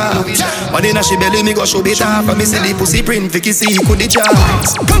Louis shots. But inna she belly, me go show it off. And me say the pussy print, Vicky see, could the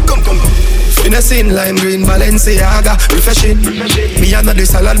charts. Come. Innocent, lime green, Balenciaga, refreshing. Me a not the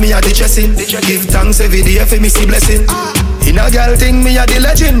salad, me a the dressing. Give thanks every day for me see blessing. In a girl thing, me a the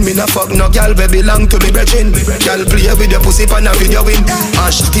legend. Me no fuck no girl, we belong to me brethren. Girl play with your pussy pan a video win.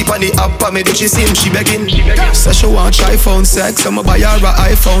 And she keep on the app, and me do she sim, she begging. So she want try phone sex, so me buy her a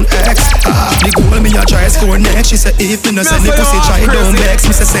iPhone X. The goal me a try score next. She say if me no send the pussy, try don't vex.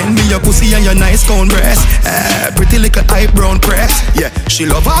 Me say send me your pussy and your nice cone breast. Pretty little eyebrow press. Yeah, she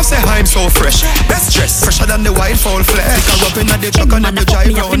love how say I'm so fresh. Best dress, fresher than the white fall flesh. Pick her up inna the truck and the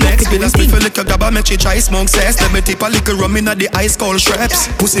drive round next. Bill a spliff a little gabba, make she try smoke cess. Let me tip a little rum inna the ice cold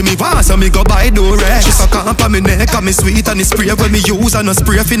straps. Pussy me want so me go buy do rest. She suck up on me neck and me sweet and the spray when me use and no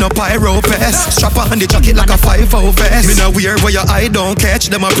spray fi no pyro pest. Strap on the jacket like a 5-0 vest. Me no wear where your eye don't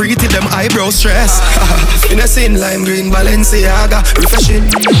catch. Them a pretty, them eyebrow stress. Innocent lime green Balenciaga, refreshing.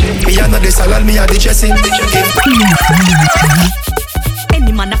 Me a not the salad, me a the dressing.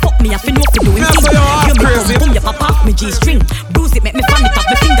 Any man a fuck me, I fin know fi doing thing. You me boom, you pop off me G-string. Bruise it, make me fan it up,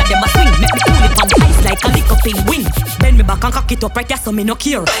 me finger them a swing. Make me cool it on the ice like a lick up in wing. Bend me back and cock it up right there so me no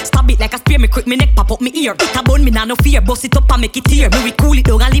care. Stab it like a spear, me quick me neck pop up me ear. It a bone me nah no fear, bust it up and make it tear. Me we cool it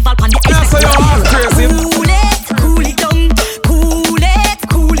down and leave all pan the ice like a cool it down, cool it,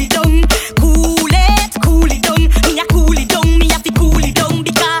 cool it down, cool it, cool it down. Me a cool it down, me have to cool it down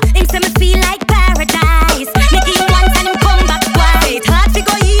because him say me feel like paradise. Make him once and him come back twice. Hard to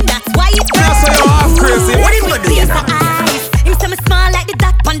go in, that's why it's crazy. What him gonna do? Him say me small like the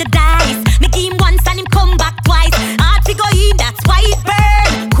dot on the dice. Make him once and him come back twice. Hard to go in, that's why it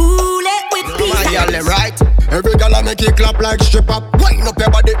burn. Cool it with peace. Right. Every girl I make it clap like strip up. Wind up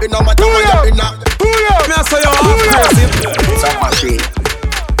your body, it no matter where you're in. Me I say you are crazy. It's a machine.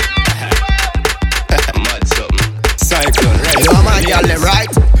 Mad something. Cyclone, right? Yeah, man, y'all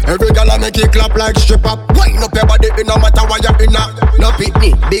right. Every girl I make it clap like strip up. Wind up your body, it no matter where you're in. No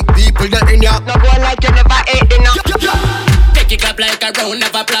picnic, big people that in ya. No boy like you never ate dinner. Make it clap like a round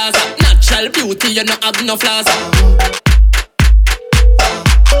of applause. Natural beauty, you no have no flaws.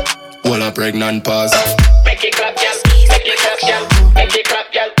 Well, a pregnant pause. Make it clap, y'all. Make it clap, y'all. Make it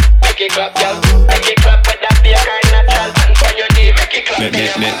clap, y'all. Make it clap, y'all. Make it clap with that beer kind natural. And for your knee, make it clap. Make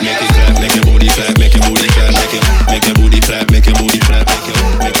it clap, make your booty clap, make your booty clap, make your booty clap, make your booty clap,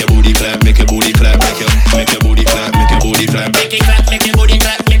 make your booty clap, make your booty clap, make your booty clap, make your booty clap. Make it clap, make your booty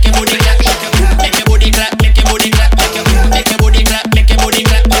clap, make your booty clap, make your booty clap, make your booty clap, make your booty clap, make your booty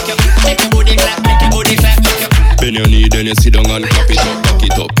clap, make your booty clap, make your booty clap. Bend your knee, then you sit down and clap it up, back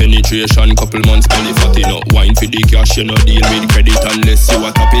it up. Penetration, couple months, belly fatting up. Wine for the cash, you no deal with credit unless you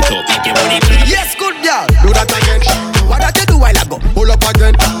a top it up. Make your booty clap. Yes, good girl, do that again. What that you do while ago? Pull up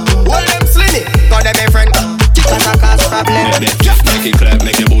again. Hold them slinny, call them a friend. Kick us a cause problem. Make it clap,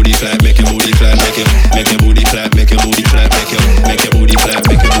 make your booty clap, make your booty clap, make your booty clap, make your booty clap, make your booty clap,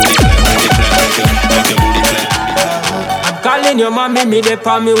 make your booty clap, make your booty clap. Calling your mommy, me dey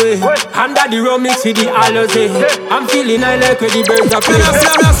on me way. Under the road, mix with the aloe. I'm feeling I like where the birds are playing.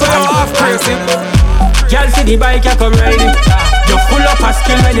 I'm half crazy. Girl, see the bike, you come ride it. You full up a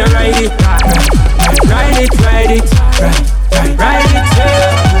skill when you ride it. Ride it, ride it, ride it,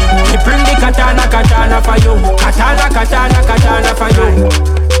 yeah. You bring the katana for you. Katana for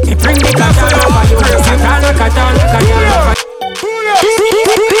you. the katana for you. Katana for you.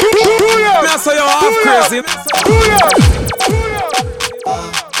 Me I say you half crazy.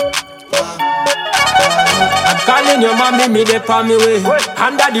 I'm calling your mommy, me dey on me way.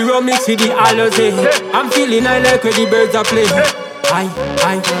 Under the rum, me see the aloe. I'm feeling I like where the birds are playing. Aye.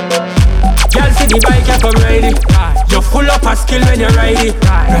 Girl, see the bike, you come ride it. You're full up of skill when you ride it.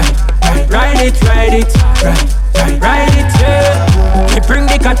 Ride it, yeah. Me bring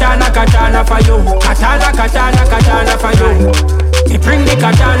the katana for you. Katana for you. Me bring the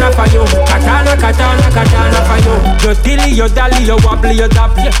katana for you. Katana for you. You dilly, you dally, you wobbly, you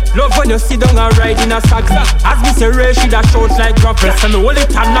dap. Love when you sit down and ride in a sax. As me say, Ray, she that shouts like grapples. And me hold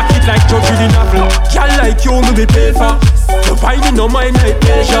it and knock it like Chuck with the apple. Girl like you, me be paid for. You buy me no mind like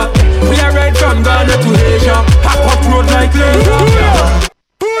pleasure. We are ride from Ghana to Asia. Hop up road like laser.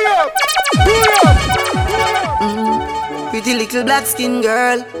 Pull up. Pretty little black skin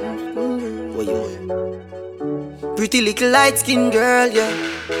girl. Pretty little light skin girl, yeah.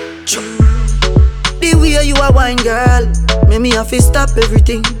 The way you a wine girl, make me have to stop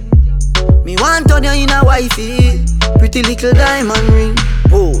everything. Me want turn you in a wifey. Pretty little diamond ring.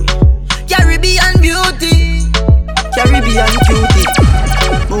 Oh, Caribbean beauty, Caribbean cutie.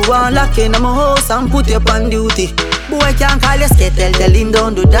 Move on lock in my house and put you on duty. Boy can't call you skate, tell him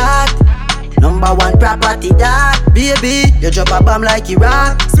don't do that. Number one property that. Baby, you drop a bomb like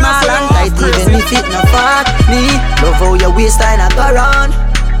Iraq. Small and tight even if it not fat. Me, love how your waistline a go round.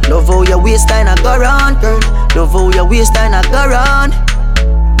 Love how your waistline a go round, girl. Love how your waistline a go round.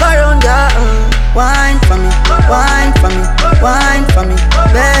 Go round, girl. Wine for me, wine for me, wine for me,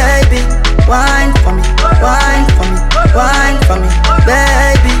 baby. Wine for me, wine for me, wine for me,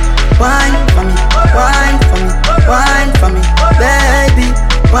 baby. Wine for me, wine for me, wine for me, baby.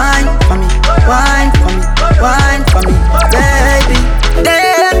 Wine for me, wine for me, wine for me, baby.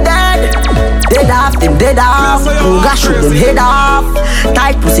 Dead off. Who got shoot them head off?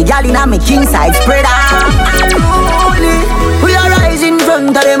 Tight pussy gal inna me king side spread off. Unruly, we are rising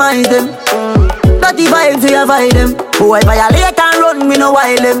front of them eyes them. Dirty vibes we avoid them. Boy violate and run me no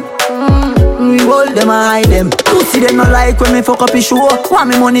while them. We hold them and hide them. Pussy them no like when me fuck up his show. Want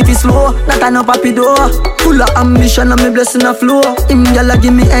me money fi slow, not a no papi door. Full of ambition and me blessing a flow. Him gyal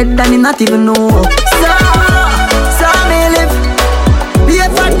give me head and he not even know. So me live. Be a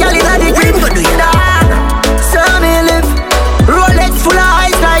fat gyal inna the crib. So me live. Rolex full of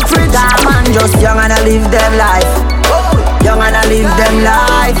eyes like fridge. Man just young and I live them life. Young and I live them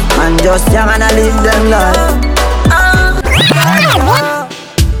life. Man just young and I live them life.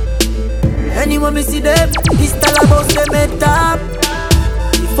 Anyone me see them, pistol a bust them head top.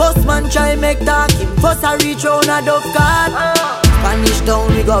 The first man try make talk, him first a reach round a dove card. Spanish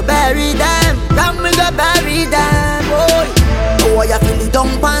town we go bury them, down we go bury them. Boy, I feel the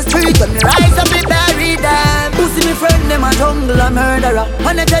dump on street when me rise up me bury them. Pussy me friend them a jungle a murderer.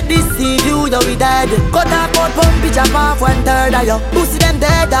 When I get this see you that we dead. Cut off out pump pitch up off 1/3 of you. Pussy them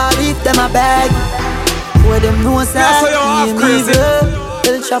dead or leave them a beg. Where them know say me evil.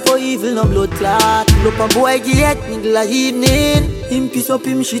 Tell chop for evil, no blood clot. Look a boy get middle of evening. Him piss up,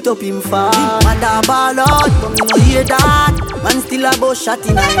 him shit up, him fall. Him mother ball out, but me no hear that. Man still a boss shot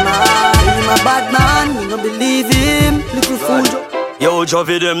in my mouth. Him a bad man, me no believe him. Little fool. Yo,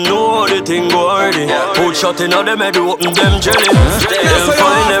 Javi, them know the thing go hardy. Put shot in all them head, open them jelly. Them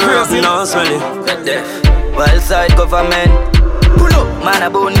find them rotten and smelly. Wild side government. Pull up, man a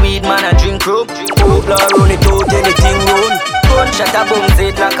bone weed, man a drink rum. Outlaw run it out, anything run. Gunshot a boom, say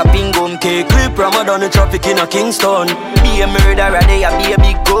it like a ping gum. K-clip, Ramadan, the traffic in a Kingston. Be a murderer, they a be a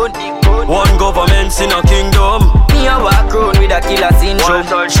big gun. One government's in a kingdom. Me a walk round with a killer syndrome.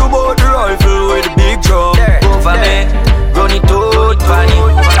 Shoot out the rifle with a big drum. Government, run it out, funny.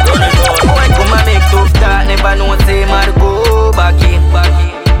 Run it out. Boy, come and make tough talk, never know say man go back in.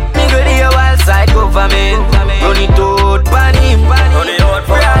 Nigga, the wild side government. Run it out, funny. Run it out,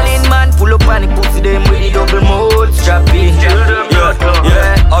 brawling man, pull up on the pussy them with the double mode strapping.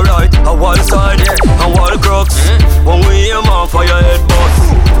 Yeah, alright, a wall side, a wall crux. When we aim off for your head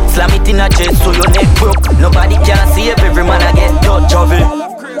bust. Slam it in a chest so your neck broke. Nobody can save, every man I get touch of it.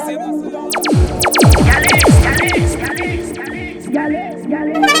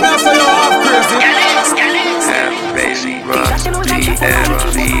 That's how you half crazy. Basic Ross,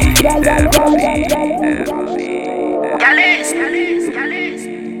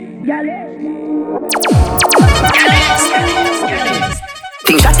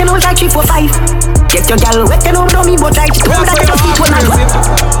 Think shot you know like 3, 4, 5. Get your gal wet you know don't me but like 2 that is a feet when I do.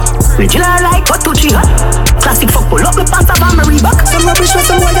 Original like what to 3 Classic fuck pull up me pants up on my Reebok. Some rubbish with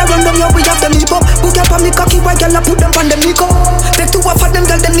some wire run down your way off them hip up. Book up on me cocky white gal I put them on them Nico. Take 2 off of them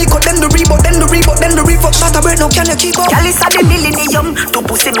tell them Nico. Then the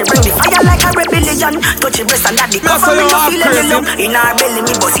That's why you have crazy. In our belly,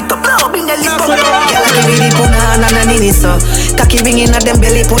 me bust it up, blow in the lip. Girl, give me the punana na nini so. Kaki ringing at them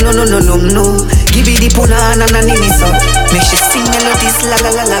belly, no. Give me the punana na nini so. Make she sing melodies, la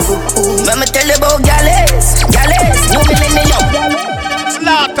la la la ooh. Let me tell you about gallets, new millennium.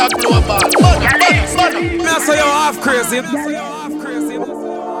 Slaughter global, That's why you have crazy.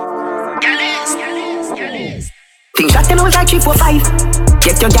 Things that you know is like 3, 4, 5.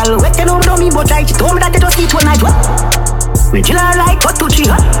 Get your gal wet, you know me, but right. She told me that you just eat one night. We chill her like 1, 2, 3,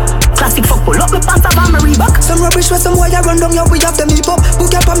 Classic fuck, pull up my pants up on my Reebok. Some rubbish where some wire run down, yeah, we have them hip up.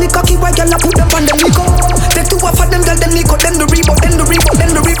 Book up on me cocky, white girl, I put them on them Nico. Take 2 off of them, girl, then Nico, then the Reebok.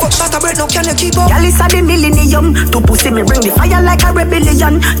 Shut up, no, can you keep up? Girl, it's a the millennium. To pussy me bring the fire like a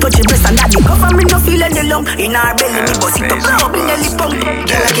rebellion. Touch your breast and that the government no feel any lung. In our belly, me bust it up, blow in the lip pump.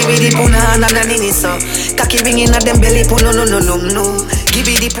 Girl, give me the punana na nini so. Cocky ringing at them belly, no. Give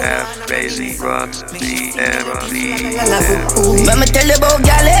me the punana. Krazy rocks the MV. Let me tell you about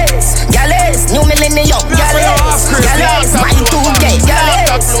gallets, new millennium, gallets, Y2K,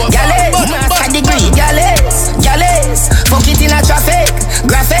 gallets, master degree, gallets, fuck it in a traffic,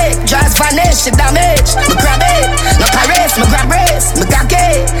 graphic, just vanish, damage, me grab it, no caress, me grab race, me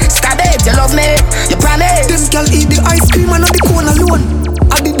cocky, stab it, you love me, you promise. Them girl eat the ice cream and not the cone alone.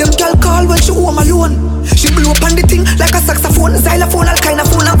 I did them girl call when she home alone. She blew up on the thing like a saxophone, xylophone, all kind of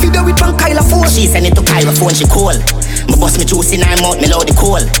phone, and video with one Kyla phone. She send it to Kyla phone, she call. Me bust me juice in her mouth, me load the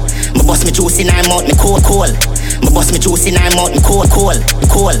coal. Me bust me juice in her mouth, me coal. Me bust me juice in her mouth, me coal.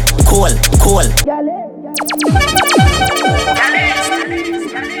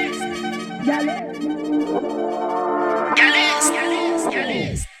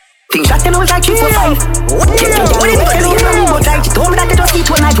 Things that you know is like 3, 4, 5. Get your gal wet, you know me, but right. She told me that you just eat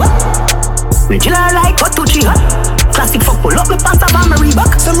one night. We chill her like 1, 2, 3, Classic fuck, pull up my pants up on my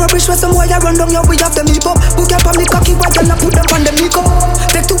Reebok. Some rubbish where some wire run down, yeah, we have them hip up. Book up on me cocky, white girl, I put them on them Nico.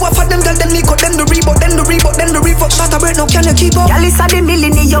 Take 2 off of them, girl, then Nico, then the Reebok. Shut up, no, can you keep up? Girl, it's a the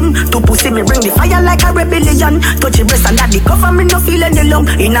millennium. To pussy me bring the fire like a rebellion. Touch your breast and that the government no feel any lung.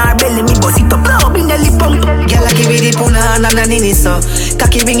 In our belly, me bust it up, blow in the lip pump. Girl, I give me the punana na nini so.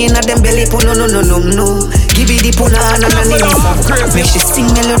 Cocky ringing at them belly, no. Give me the punana na nini so. Make she sing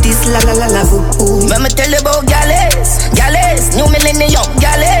melodies, la la la la ooh. Let me tell you about gallets, new millennium,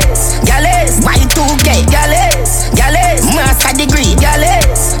 gallets, Y2K, gallets, master degree,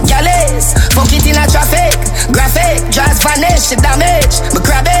 gallets, fuck it in a traffic, graphic, just vanish, damage, me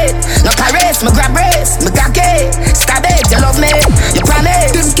grab it, no caress, me grab race, me cocky, stab it, you love me, you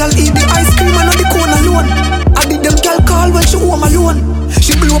promise. Them girl eat the ice cream and not the cone alone. I did them girl call when she home alone.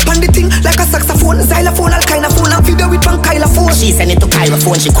 She blew up on the thing like a saxophone, xylophone, all kind of phone, and video with one Kyla phone. She send it to Kyla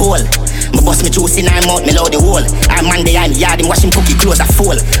phone, she call. Me bust me juice in her mouth, me load the hole. I'm Monday, I'm yard, him wash him cookie clothes a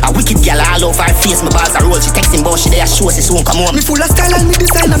full. A wicked girl all over her face, my balls a roll. She texting bout she there, show she soon come home. Me full of style and me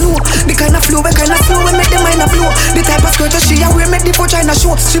design a know. The kind of flow, we kind of slow, we make them mind a blow. The type of skirt that she a wear, make the for China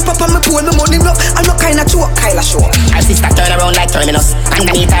show. She pop on me pole, me money block, I'm no kind of choke. Kyla show. Her sister turn around like terminus.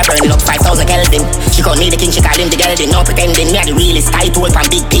 Underneath her burning up 5,000 Kelvin. She call me the king, she call him the gelding. No pretending, me a the realest. I told from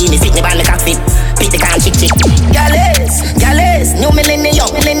big penis, fit me by the cockpit. Pick the can chick. Gallets, new millennium,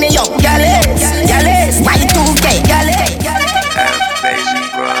 gallets, Y2K, gallets.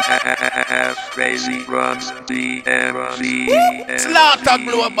 Krazy runs the MV. Slaughter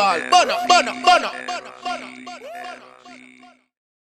global, bono.